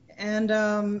it. And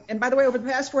by the way, over the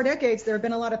past 4 decades, there have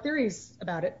been a lot of theories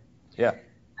about it. Yeah.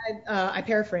 I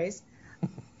paraphrase.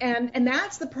 And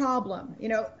that's the problem.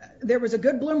 There was a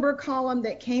good Bloomberg column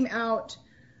that came out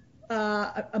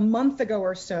a month ago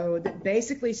or so that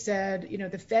basically said,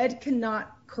 the Fed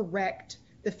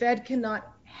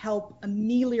cannot help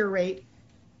ameliorate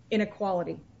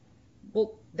inequality.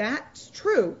 Well, that's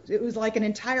true. It was like an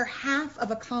entire half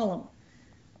of a column.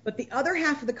 But the other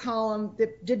half of the column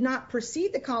that did not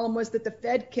precede the column was that the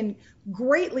Fed can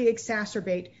greatly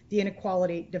exacerbate the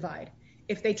inequality divide.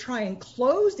 If they try and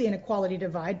close the inequality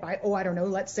divide by,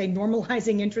 let's say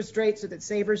normalizing interest rates so that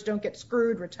savers don't get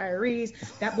screwed, retirees,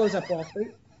 that blows up Wall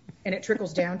Street, and it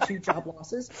trickles down to job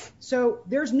losses. So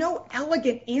there's no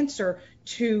elegant answer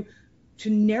to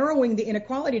narrowing the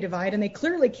inequality divide, and they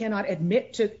clearly cannot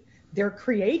admit to they're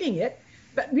creating it.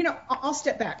 But, I'll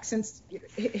step back, since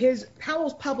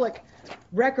Powell's public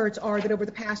records are that over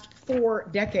the past 4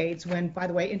 decades, when, by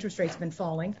the way, interest rates have been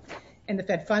falling and the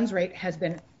Fed funds rate has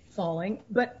been falling,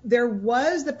 but there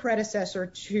was the predecessor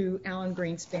to Alan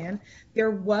Greenspan. There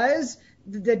was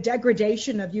the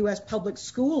degradation of U.S. public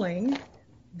schooling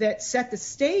that set the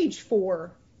stage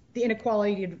for the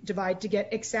inequality divide to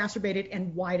get exacerbated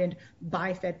and widened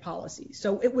by Fed policy.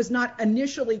 So it was not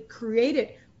initially created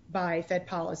by Fed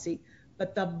policy,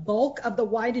 but the bulk of the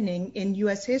widening in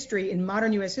U.S. history, in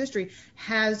modern U.S. history,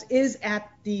 is at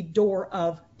the door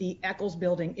of the Eccles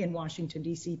Building in Washington,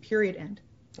 D.C., period, end.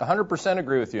 100%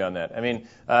 agree with you on that. I mean,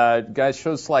 guys,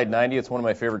 show slide 90. It's one of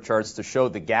my favorite charts to show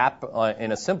the gap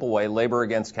in a simple way, labor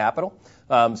against capital.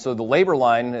 So the labor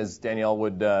line, as Danielle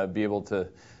would be able to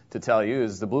tell you,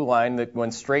 is the blue line that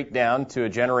went straight down to a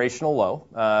generational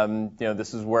low.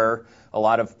 This is where a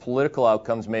lot of political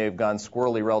outcomes may have gone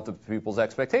squirrely relative to people's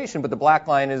expectation, but the black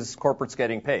line is corporates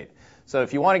getting paid. So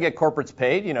if you want to get corporates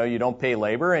paid, you don't pay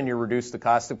labor and you reduce the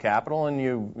cost of capital, and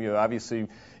you obviously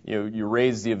you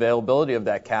raise the availability of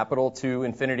that capital to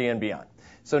infinity and beyond.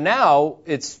 So now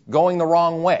it's going the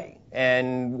wrong way.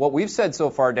 And what we've said so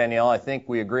far, Danielle, I think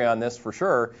we agree on this for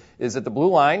sure, is that the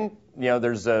blue line,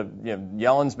 there's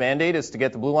Yellen's mandate is to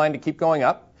get the blue line to keep going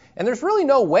up. And there's really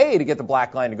no way to get the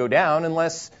black line to go down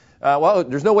unless,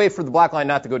 there's no way for the black line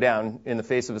not to go down in the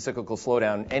face of a cyclical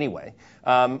slowdown anyway,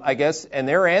 I guess. And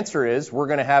their answer is we're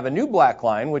going to have a new black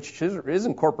line, which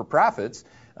isn't corporate profits,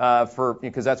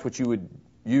 because that's what you would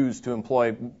use to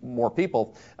employ more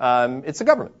people. It's the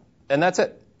government, and that's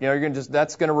it.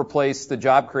 That's going to replace the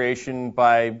job creation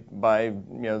by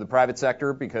the private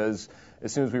sector, because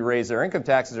as soon as we raise their income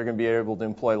taxes, they're going to be able to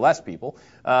employ less people.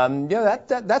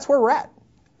 That's where we're at.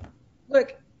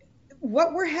 Look,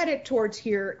 what we're headed towards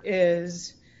here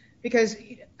is, because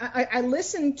I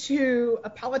listened to a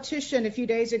politician a few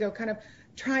days ago kind of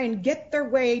try and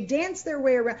dance their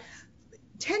way around,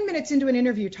 10 minutes into an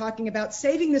interview talking about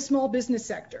saving the small business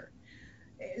sector.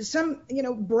 Some,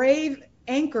 brave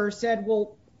anchor said,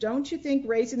 well, don't you think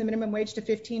raising the minimum wage to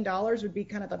 $15 would be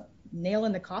kind of a nail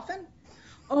in the coffin?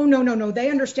 Oh, no. They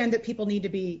understand that people need to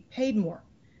be paid more.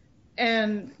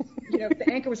 And,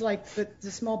 the anchor was like, but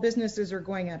the small businesses are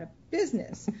going out of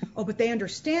business. Oh, but they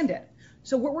understand it.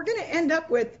 So what we're going to end up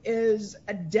with is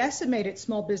a decimated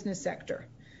small business sector.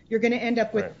 You're going to end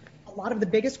up with a lot of the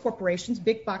biggest corporations,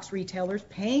 big box retailers,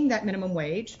 paying that minimum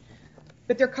wage,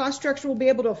 but their cost structure will be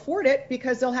able to afford it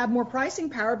because they'll have more pricing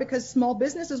power, because small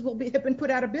businesses have been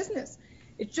put out of business.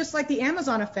 It's just like the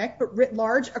Amazon effect, but writ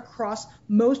large across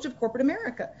most of corporate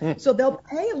America. So they'll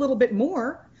pay a little bit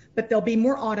more, but they'll be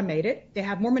more automated. They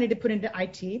have more money to put into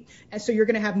IT. And so you're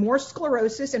going to have more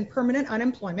sclerosis and permanent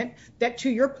unemployment that, to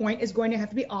your point, is going to have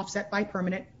to be offset by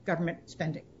permanent government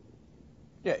spending.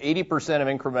 Yeah, 80% of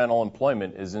incremental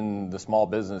employment is in the small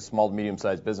to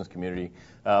medium-sized business community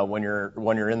when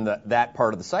you're in that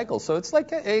part of the cycle. So it's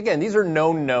like, again, these are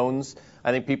known knowns.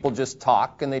 I think people just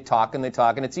talk and they talk and they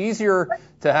talk, and it's easier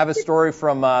to have a story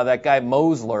from that guy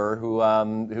Mosler,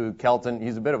 who Kelton.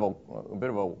 He's a bit of a.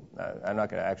 I'm not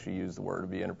going to actually use the word to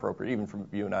be inappropriate, even from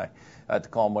you and I, to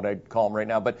call him what I'd call him right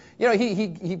now. But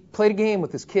he played a game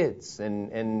with his kids,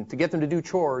 and to get them to do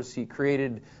chores, he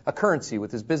created a currency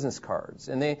with his business cards,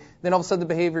 and then all of a sudden the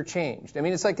behavior changed. I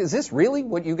mean, it's like, is this really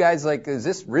what you guys like? Is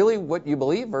this really what you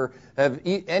believe, or have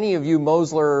any of you,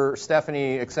 Mosler,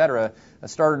 Stephanie, etc.,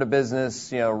 started a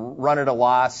business, run at a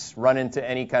loss, run into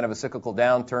any kind of a cyclical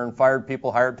downturn, fired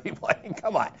people, hired people? I mean,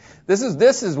 come on. This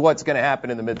is what's going to happen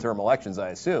in the midterm elections, I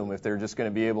assume, if they're just going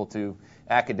to be able to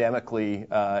academically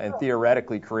and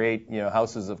theoretically create,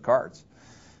 houses of cards.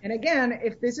 And again,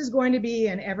 if this is going to be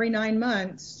in every 9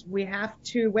 months, we have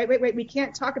to wait. We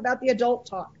can't talk about the adult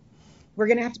talk. We're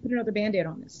going to have to put another Band-Aid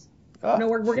on this. We're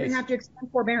going to have to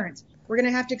extend forbearance. We're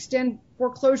going to have to extend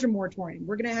foreclosure moratorium.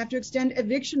 We're going to have to extend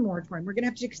eviction moratorium. We're going to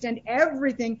have to extend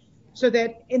everything so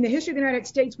that in the history of the United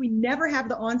States, we never have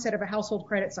the onset of a household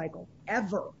credit cycle,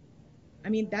 ever. I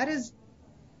mean, that is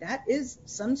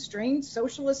some strange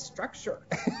socialist structure.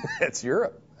 It's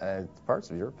Europe. Parts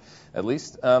of Europe, at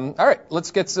least. All right,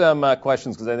 let's get some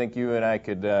questions, because I think you and I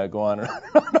could go on and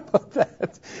on about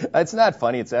that. It's not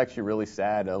funny. It's actually really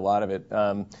sad, a lot of it.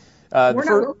 We're not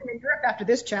welcome in Europe after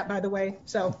this chat, by the way.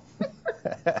 So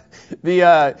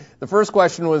the first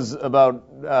question was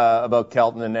about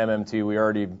Kelton and MMT. We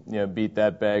already beat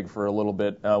that bag for a little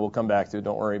bit. We'll come back to it.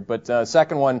 Don't worry. But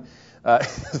second one,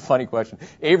 it's a funny question.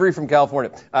 Avery from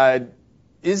California.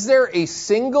 Is there a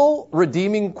single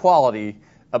redeeming quality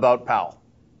about Powell?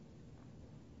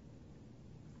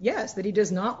 Yes, that he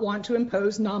does not want to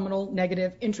impose nominal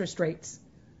negative interest rates.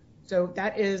 So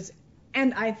that is.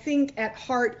 And I think at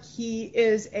heart he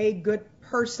is a good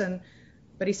person,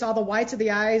 but he saw the whites of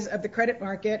the eyes of the credit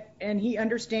market, and he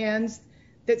understands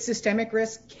that systemic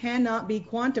risk cannot be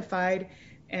quantified,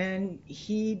 and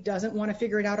he doesn't want to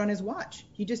figure it out on his watch.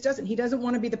 He just doesn't. He doesn't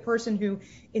want to be the person who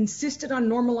insisted on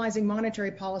normalizing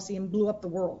monetary policy and blew up the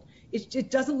world.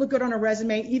 It doesn't look good on a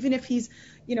resume, even if he's,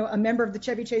 a member of the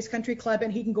Chevy Chase Country Club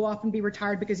and he can go off and be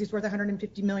retired because he's worth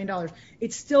 $150 million.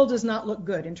 It still does not look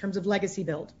good in terms of legacy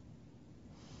build.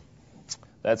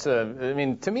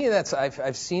 To me,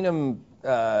 I've seen him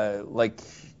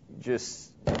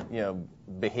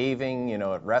behaving,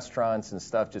 at restaurants and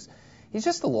stuff. He's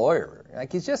just a lawyer.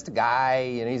 Like, he's just a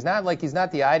guy, he's not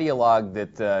the ideologue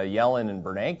that Yellen and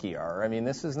Bernanke are. I mean,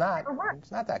 it's not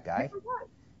that guy.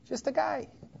 Just a guy.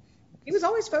 He was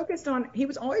always focused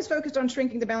on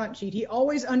shrinking the balance sheet. He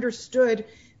always understood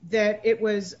that it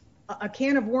was a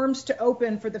can of worms to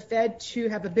open for the Fed to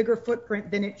have a bigger footprint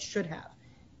than it should have.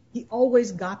 He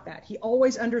always got that. He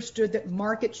always understood that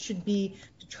markets should be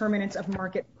determinants of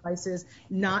market prices,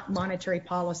 not monetary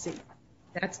policy.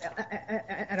 That's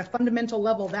at a fundamental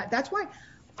level. That's why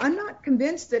I'm not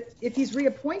convinced that if he's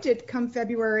reappointed come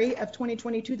February of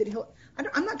 2022 that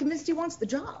I'm not convinced he wants the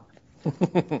job.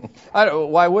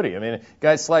 Why would he? I mean,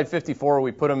 guys, slide 54,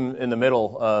 we put him in the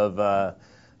middle of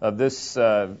of this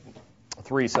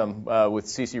threesome with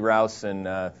CeCe Rouse and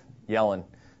Yellen.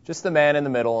 Just the man in the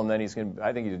middle, and then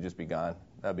I think he'd just be gone.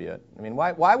 That'd be it. I mean,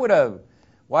 why would a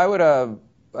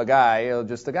guy,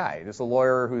 just a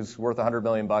lawyer who's worth $100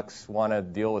 million want to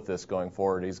deal with this going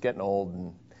forward? He's getting old,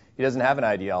 and he doesn't have an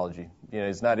ideology.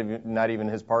 He's not even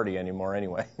his party anymore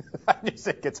anyway. I just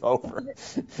think it's over.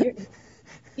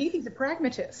 He's a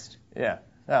pragmatist. Yeah.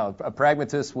 No, a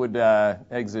pragmatist would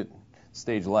exit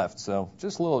stage left. So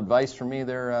just a little advice from me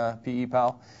there, PE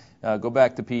pal. Go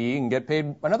back to PE and get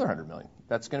paid another $100 million.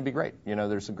 That's going to be great.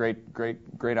 There's some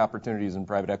great opportunities in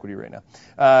private equity right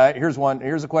now.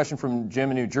 Here's a question from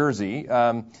Jim in New Jersey.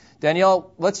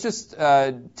 Danielle, let's just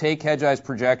take Hedgeye's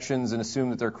projections and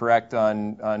assume that they're correct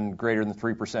on greater than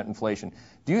 3% inflation.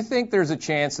 Do you think there's a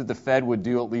chance that the Fed would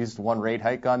do at least one rate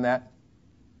hike on that?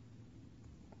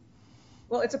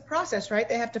 Well, it's a process, right?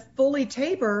 They have to fully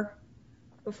taper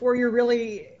before you're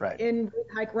really in rate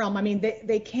hike realm. I mean,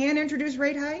 they can introduce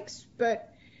rate hikes, but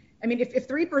I mean, if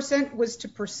 3% was to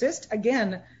persist,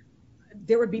 again,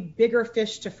 there would be bigger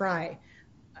fish to fry.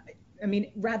 I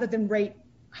mean, rather than rate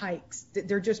hikes,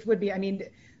 there just would be. I mean,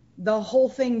 the whole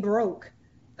thing broke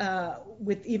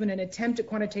with even an attempt at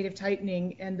quantitative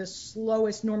tightening and the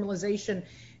slowest normalization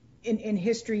in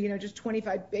history, just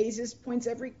 25 basis points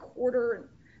every quarter.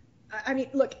 I mean,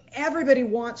 look, everybody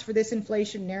wants for this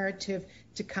inflation narrative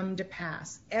to come to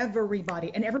pass.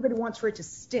 Everybody. And everybody wants for it to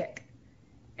stick.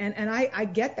 And I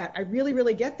get that. I really,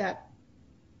 really get that.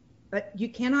 But you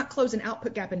cannot close an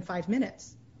output gap in 5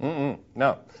 minutes.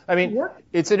 No. I mean,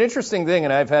 it's an interesting thing,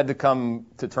 and I've had to come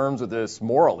to terms with this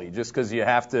morally, just because you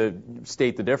have to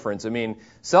state the difference. I mean,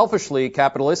 selfishly,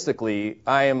 capitalistically,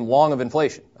 I am long of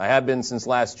inflation. I have been since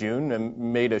last June and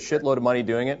made a shitload of money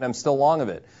doing it, and I'm still long of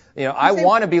it. I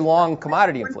want to be long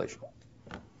commodity inflation.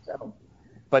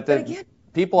 But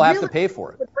people have to pay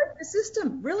for it. Would break the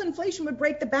system. Real inflation would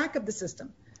break the back of the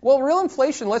system. Well, real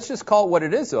inflation, let's just call it what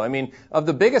it is, though. I mean, of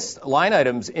the biggest line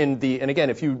items and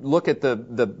again, if you look at the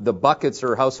buckets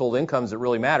or household incomes that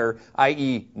really matter,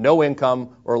 i.e. no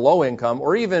income or low income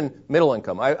or even middle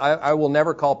income, I will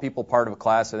never call people part of a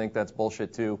class. I think that's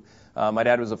bullshit, too. My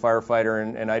dad was a firefighter,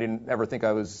 and I didn't ever think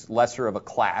I was lesser of a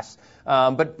class.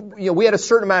 But we had a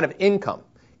certain amount of income.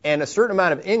 And a certain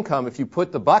amount of income, if you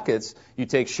put the buckets, you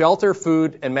take shelter,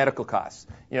 food, and medical costs.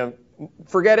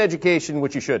 Forget education,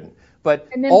 which you shouldn't. But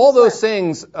all those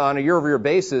things on a year-over-year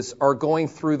basis are going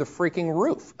through the freaking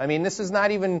roof. I mean, this is not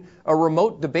even a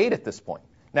remote debate at this point.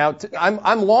 Now,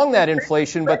 I'm long that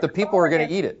inflation, but the people are going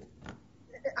to eat it.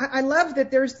 I love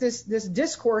that there's this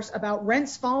discourse about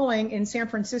rents falling in San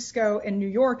Francisco and New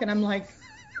York, and I'm like,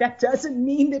 that doesn't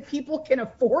mean that people can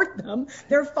afford them.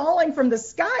 They're falling from the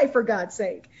sky, for God's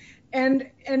sake. And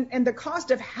the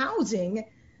cost of housing,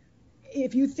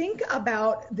 if you think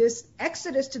about this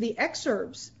exodus to the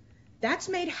exurbs, that's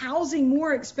made housing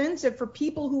more expensive for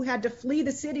people who had to flee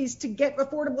the cities to get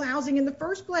affordable housing in the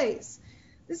first place.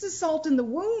 This is salt in the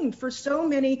wound for so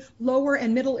many lower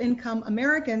and middle income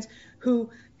Americans who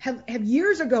have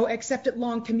years ago accepted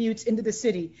long commutes into the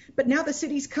city. But now the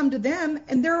city's come to them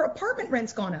and their apartment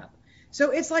rent's gone up.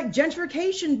 So it's like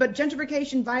gentrification, but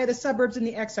gentrification via the suburbs and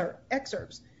the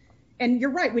exurbs. And you're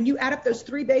right, when you add up those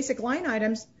three basic line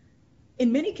items,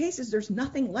 in many cases, there's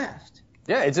nothing left.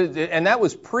 Yeah, and that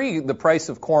was pre the price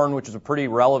of corn, which is a pretty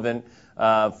relevant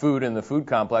food in the food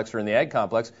complex or in the ag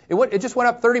complex. It just went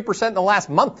up 30% in the last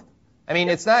month. I mean,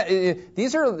 it's not.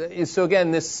 So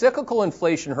again, this cyclical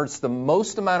inflation hurts the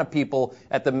most amount of people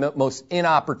at the most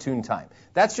inopportune time.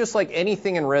 That's just like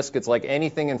anything in risk. It's like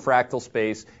anything in fractal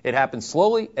space. It happens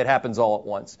slowly. It happens all at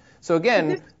once. So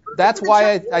again, that's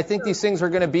why I think these things are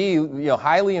going to be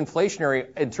highly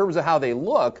inflationary in terms of how they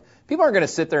look. People aren't going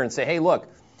to sit there and say, hey, look,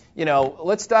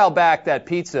 let's dial back that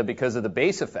pizza because of the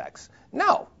base effects.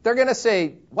 No, they're going to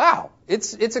say, wow,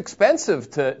 it's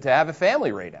expensive to have a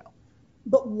family right now.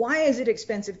 But why is it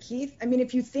expensive, Keith? I mean,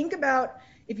 if you think about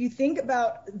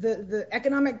the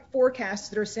economic forecasts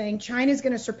that are saying China is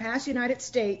going to surpass the United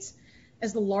States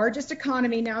as the largest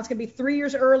economy, now it's going to be 3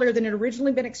 years earlier than it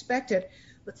originally been expected.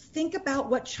 But think about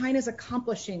what China's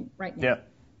accomplishing right now. Yeah.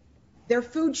 They're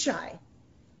food shy.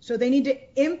 So they need to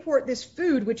import this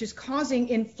food, which is causing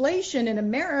inflation in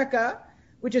America,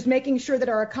 which is making sure that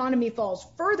our economy falls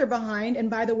further behind. And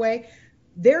by the way,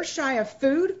 they're shy of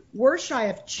food. We're shy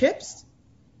of chips.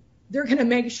 They're going to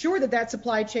make sure that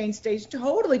supply chain stays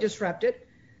totally disrupted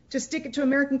to stick it to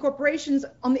American corporations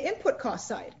on the input cost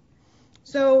side.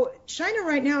 So China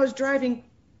right now is driving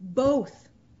both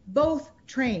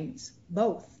trains,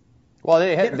 both. Well,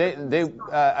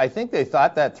 I think they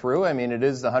thought that through. I mean, it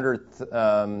is the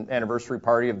 100th anniversary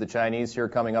party of the Chinese here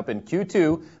coming up in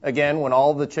Q2. Again, when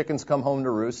all the chickens come home to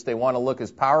roost, they want to look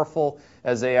as powerful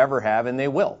as they ever have, and they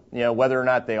will. Whether or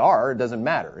not they are, it doesn't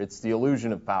matter. It's the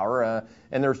illusion of power,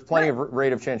 and there's plenty of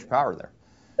rate of change power there.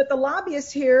 But the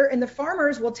lobbyists here and the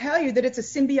farmers will tell you that it's a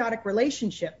symbiotic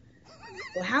relationship.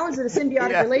 Well, how is it a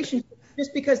symbiotic relationship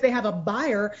just because they have a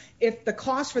buyer if the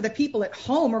costs for the people at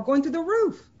home are going through the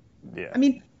roof? Yeah. I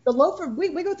mean,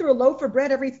 we go through a loaf of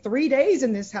bread every 3 days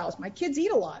in this house. My kids eat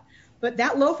a lot, but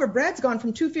that loaf of bread's gone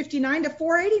from $2.59 to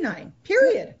 $4.89.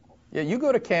 Period. Yeah, you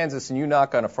go to Kansas and you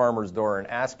knock on a farmer's door and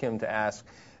ask him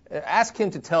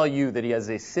to tell you that he has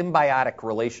a symbiotic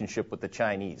relationship with the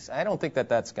Chinese. I don't think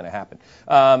that's going to happen.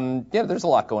 There's a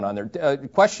lot going on there.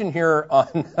 Question here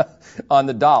on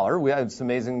the dollar. It's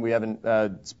amazing we haven't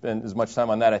spent as much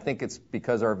time on that. I think it's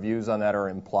because our views on that are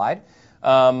implied.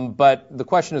 But the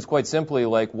question is quite simply,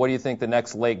 what do you think the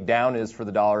next leg down is for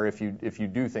the dollar if you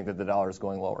do think that the dollar is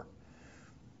going lower?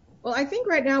 Well, I think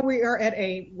right now we are at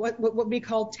what we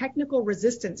call technical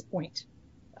resistance point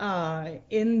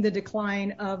in the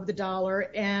decline of the dollar,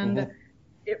 and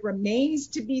it remains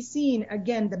to be seen,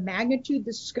 again, the magnitude,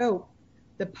 the scope,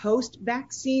 the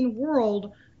post-vaccine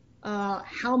world,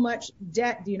 how much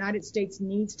debt the United States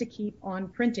needs to keep on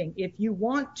printing. If you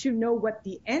want to know what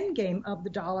the end game of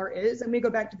the dollar is, let me go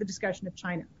back to the discussion of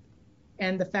China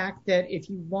and the fact that if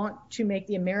you want to make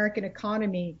the American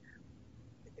economy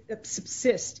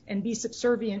subsist and be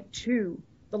subservient to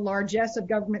the largesse of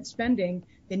government spending,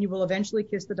 then you will eventually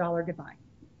kiss the dollar goodbye.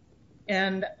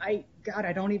 And I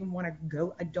don't even want to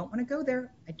go. I don't want to go there.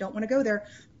 I don't want to go there.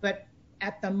 But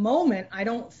at the moment, I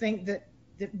don't think that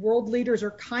world leaders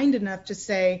are kind enough to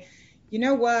say, you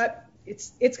know what,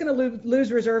 it's going to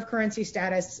lose reserve currency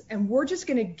status, and we're just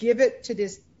going to give it to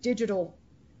this digital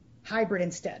hybrid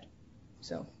instead.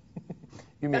 So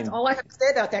that's all I have to say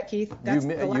about that, Keith. I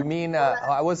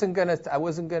wasn't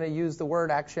gonna use the word.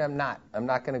 Actually, I'm not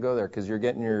going to go there because you're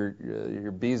getting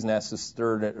your bee's nest is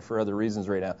stirred for other reasons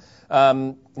right now.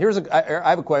 I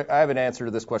have an answer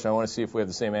to this question. I want to see if we have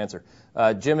the same answer.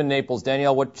 Jim in Naples.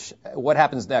 Danielle, what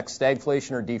happens next?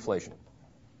 Stagflation or deflation?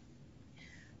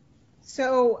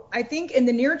 So I think in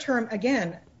the near term,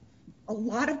 again, a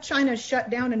lot of China is shut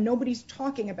down and nobody's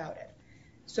talking about it.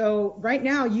 So right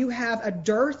now you have a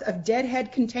dearth of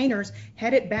deadhead containers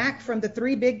headed back from the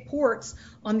 3 big ports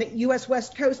on the U.S.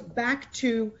 West Coast back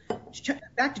to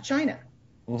China.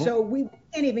 So we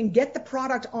can't even get the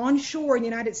product onshore in the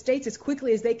United States as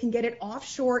quickly as they can get it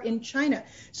offshore in China.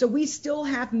 So we still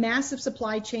have massive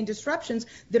supply chain disruptions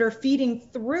that are feeding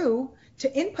through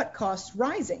to input costs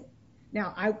rising.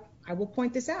 Now, I will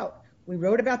point this out. We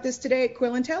wrote about this today at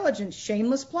Quill Intelligence,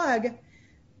 shameless plug.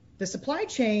 The supply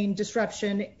chain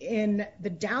disruption in the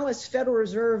Dallas Federal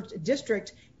Reserve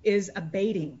District is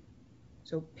abating.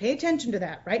 So pay attention to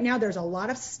that. Right now, there's a lot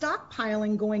of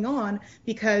stockpiling going on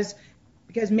because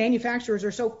manufacturers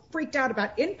are so freaked out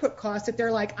about input costs that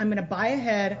they're like, I'm going to buy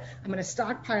ahead, I'm going to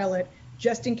stockpile it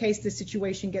just in case the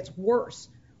situation gets worse.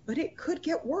 But it could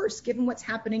get worse given what's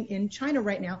happening in China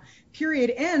right now.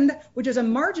 Period end, which is a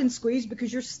margin squeeze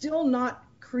because you're still not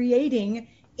creating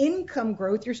income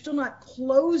growth. You're still not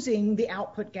closing the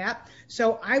output gap.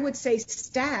 So I would say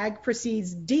stag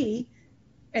precedes D,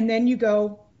 and then you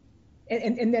go,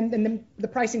 and then the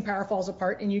pricing power falls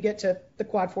apart, and you get to the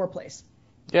quad 4 place.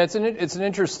 Yeah, it's an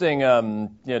interesting.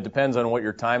 It depends on what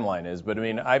your timeline is, but I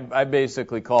mean, I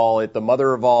basically call it the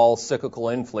mother of all cyclical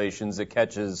inflations. It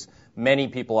catches many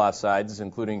people offsides,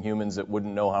 including humans that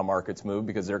wouldn't know how markets move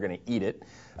because they're going to eat it.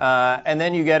 And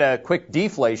then you get a quick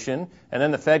deflation, and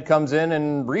then the Fed comes in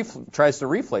and tries to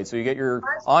reflate. So you get your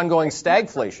ongoing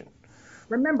stagflation.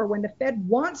 Remember, when the Fed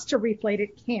wants to reflate,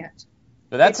 it can't.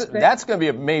 So that's going to be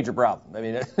a major problem. I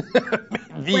mean,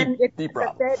 the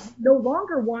problem. The Fed no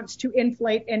longer wants to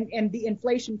inflate, and the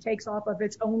inflation takes off of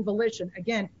its own volition.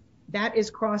 Again, that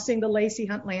is crossing the Lacey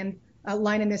Hunt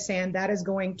line in the sand. That is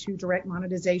going to direct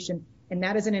monetization, and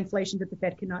that is an inflation that the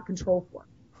Fed cannot control for.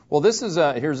 Well, this is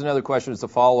here's another question. It's a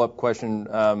follow-up question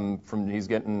from he's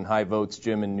getting high votes,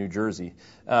 Jim in New Jersey.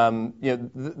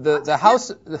 The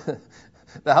House.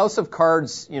 The House of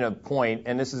Cards, point,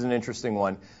 and this is an interesting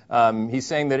one. He's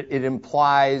saying that it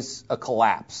implies a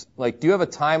collapse. Do you have a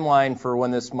timeline for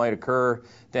when this might occur,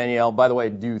 Danielle? By the way,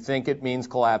 do you think it means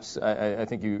collapse? I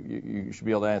think you should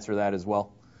be able to answer that as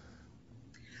well.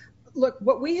 Look,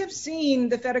 what we have seen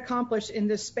the Fed accomplish in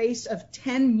the space of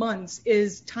 10 months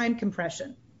is time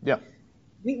compression. Yeah.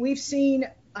 We've seen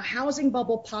a housing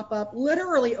bubble pop up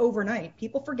literally overnight.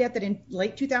 People forget that in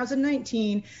late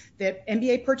 2019, that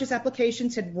MBA purchase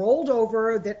applications had rolled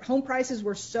over, that home prices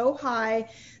were so high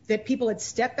that people had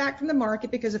stepped back from the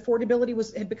market because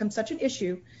affordability had become such an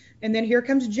issue. And then here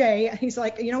comes Jay, and he's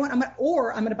like, you know what, I'm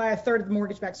going to buy a third of the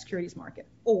mortgage-backed securities market.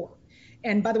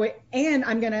 And by the way, and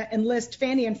I'm going to enlist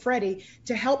Fannie and Freddie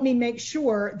to help me make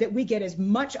sure that we get as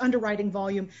much underwriting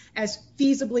volume as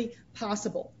feasibly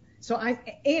possible.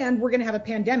 And we're going to have a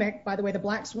pandemic, by the way, the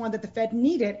black swan that the Fed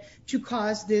needed to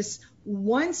cause this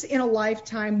once in a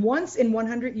lifetime, once in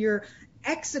 100-year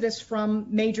exodus from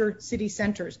major city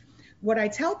centers. What I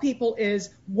tell people is,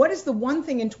 what is the one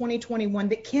thing in 2021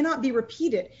 that cannot be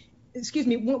repeated? Excuse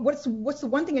me, what's the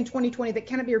one thing in 2020 that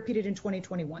cannot be repeated in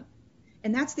 2021?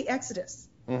 And that's the exodus.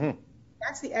 Mm-hmm.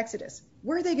 That's the exodus.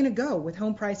 Where are they going to go with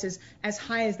home prices as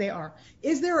high as they are?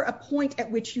 Is there a point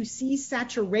at which you see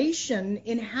saturation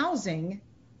in housing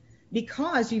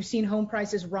because you've seen home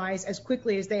prices rise as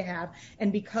quickly as they have,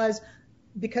 and because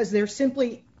there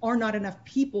simply are not enough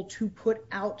people to put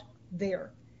out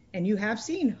there? And you have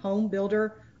seen home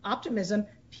builder optimism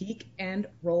peak and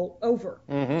roll over.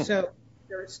 Mm-hmm. So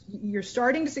you're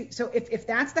starting to see. So if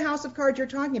that's the house of cards you're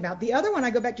talking about, the other one,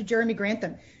 I go back to Jeremy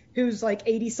Grantham, who's like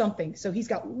 80 something. So he's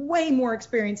got way more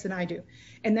experience than I do.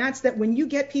 And that's that when you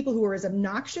get people who are as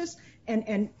obnoxious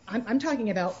and I'm talking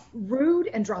about rude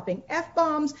and dropping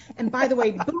F-bombs. And by the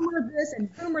way, boomer this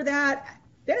and boomer that,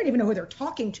 they don't even know who they're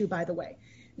talking to, by the way.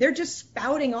 They're just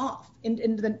spouting off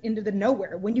into the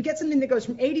nowhere. When you get something that goes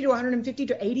from 80 to 150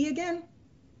 to 80 again,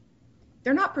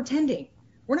 they're not pretending.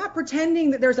 We're not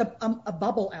pretending that there's a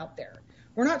bubble out there.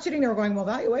 We're not sitting there going, well,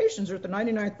 valuations are at the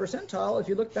 99th percentile if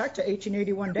you look back to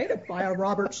 1881 data by a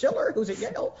Robert Schiller, who's at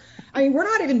Yale. I mean, we're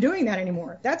not even doing that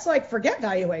anymore. That's like, forget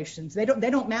valuations. They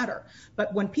don't matter.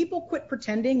 But when people quit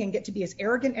pretending and get to be as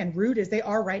arrogant and rude as they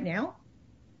are right now,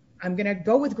 I'm going to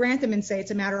go with Grantham and say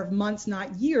it's a matter of months,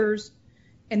 not years.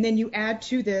 And then you add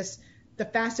to this the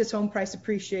fastest home price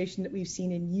appreciation that we've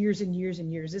seen in years and years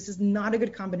and years. This is not a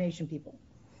good combination, people.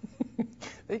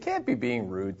 They can't be being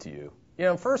rude to you. You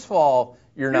know, first of all,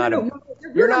 you're not a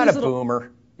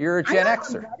boomer. You're a Gen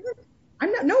Xer.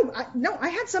 I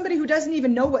had somebody who doesn't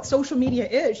even know what social media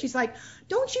is. She's like,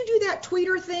 don't you do that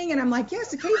Twitter thing? And I'm like,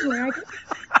 yes, occasionally I do.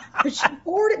 But she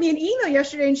forwarded me an email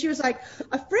yesterday, and she was like,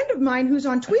 a friend of mine who's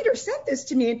on Twitter sent this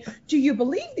to me. And do you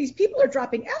believe these people are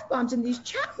dropping F-bombs in these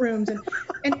chat rooms?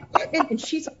 And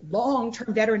she's a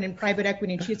long-term veteran in private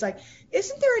equity. And she's like,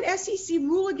 isn't there an SEC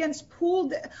rule against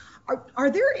pooled?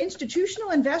 Are there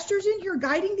institutional investors in here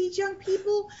guiding these young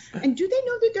people? And do they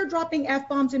know that they're dropping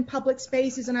F-bombs in public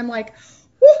spaces? And I'm like,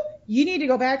 you need to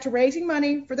go back to raising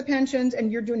money for the pensions,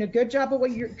 and you're doing a good job of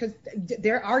because they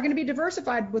are going to be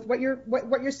diversified with what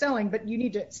you're selling, but you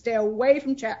need to stay away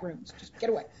from chat rooms. Just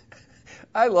get away.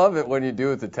 I love it when you do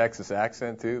it with the Texas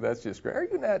accent too. That's just great. Are you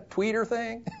doing that Tweeter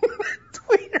thing?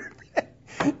 Tweeter thing.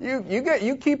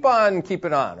 You keep on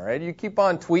keeping on, right? You keep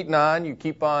on tweeting on. You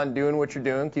keep on doing what you're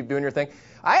doing. Keep doing your thing.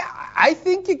 I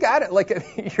think you got it. Like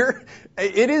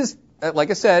it is. Like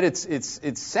I said,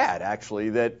 it's sad actually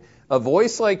that a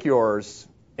voice like yours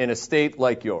in a state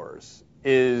like yours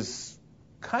is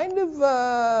kind of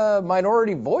a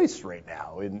minority voice right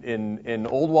now in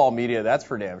old wall media. That's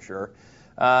for damn sure.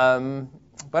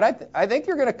 But I think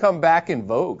you're going to come back in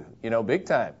vogue, big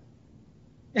time.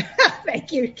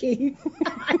 Thank you, Keith.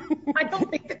 I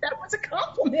don't think that was a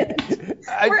compliment,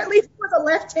 or at least it was a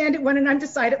left-handed one, and I'm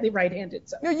decidedly right-handed.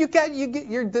 So. No, you get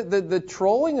the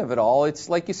trolling of it all. It's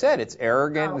like you said, it's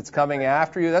arrogant. It's coming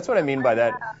after you. That's what I mean by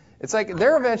that. It's like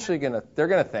they're eventually gonna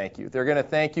thank you. They're gonna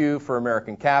thank you for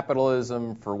American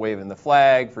capitalism, for waving the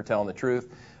flag, for telling the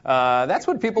truth. That's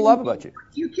what people love about you.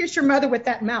 You kiss your mother with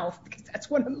that mouth, because that's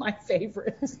one of my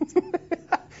favorites.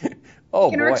 Oh,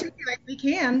 we can articulate. We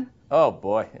can. Oh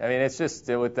boy, I mean, it's just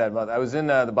with that mouth. I was in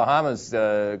the Bahamas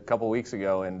a couple weeks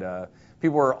ago, and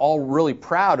people were all really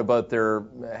proud about their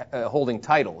holding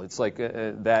title. It's like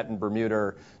that in Bermuda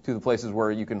are two of the places where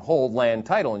you can hold land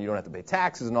title and you don't have to pay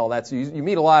taxes and all that. So you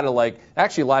meet a lot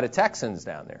of Texans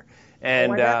down there.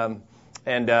 And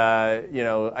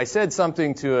I said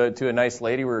something to a nice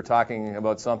lady. We were talking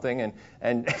about something,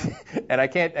 and I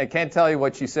can't tell you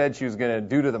what she said she was going to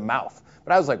do to the mouth.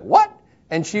 But I was like, what?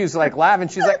 And she was like laughing.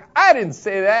 She's like, I didn't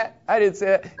say that. And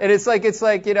it's like,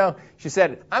 she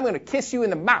said, I'm going to kiss you in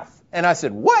the mouth. And I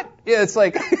said, what? Yeah, it's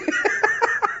like.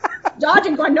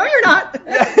 Dodging, going, no, you're not.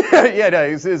 Yeah, no,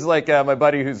 it's like my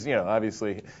buddy who's,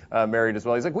 obviously married as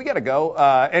well. He's like, we got to go.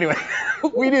 Anyway,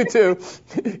 we do too,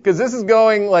 because this is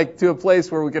going like to a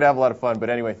place where we could have a lot of fun. But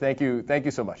anyway, thank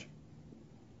you so much.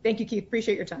 Thank you, Keith.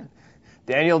 Appreciate your time.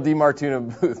 Danielle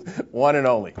DiMartino booth, one and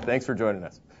only. Thanks for joining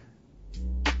us.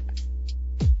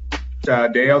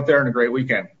 Day out there and a great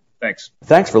weekend. Thanks.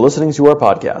 Thanks for listening to our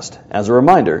podcast. As a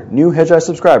reminder, new Hedgeye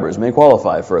subscribers may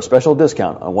qualify for a special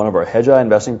discount on one of our Hedgeye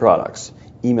investing products.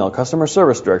 Email Customer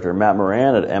Service Director Matt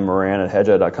Moran at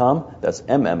mmoran@hedgeye.com. That's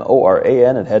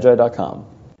MMORAN at hedgeye.com.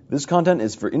 This content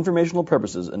is for informational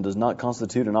purposes and does not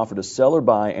constitute an offer to sell or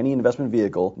buy any investment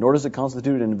vehicle, nor does it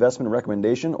constitute an investment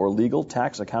recommendation or legal,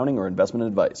 tax, accounting, or investment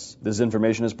advice. This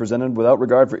information is presented without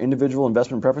regard for individual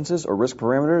investment preferences or risk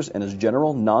parameters and is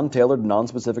general, non-tailored,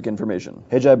 non-specific information.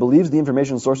 Hedgeye believes the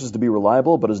information sources to be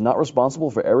reliable but is not responsible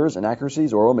for errors,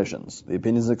 inaccuracies, or omissions. The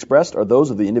opinions expressed are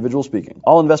those of the individual speaking.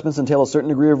 All investments entail a certain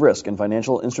degree of risk, and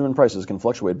financial instrument prices can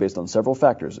fluctuate based on several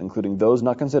factors, including those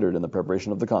not considered in the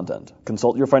preparation of the content.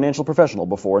 Consult your financial professional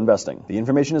before investing. The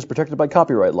information is protected by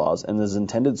copyright laws and is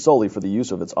intended solely for the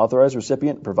use of its authorized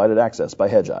recipient provided access by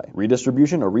Hedgeye.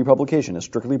 Redistribution or republication is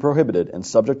strictly prohibited and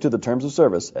subject to the terms of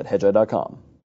service at hedgeye.com.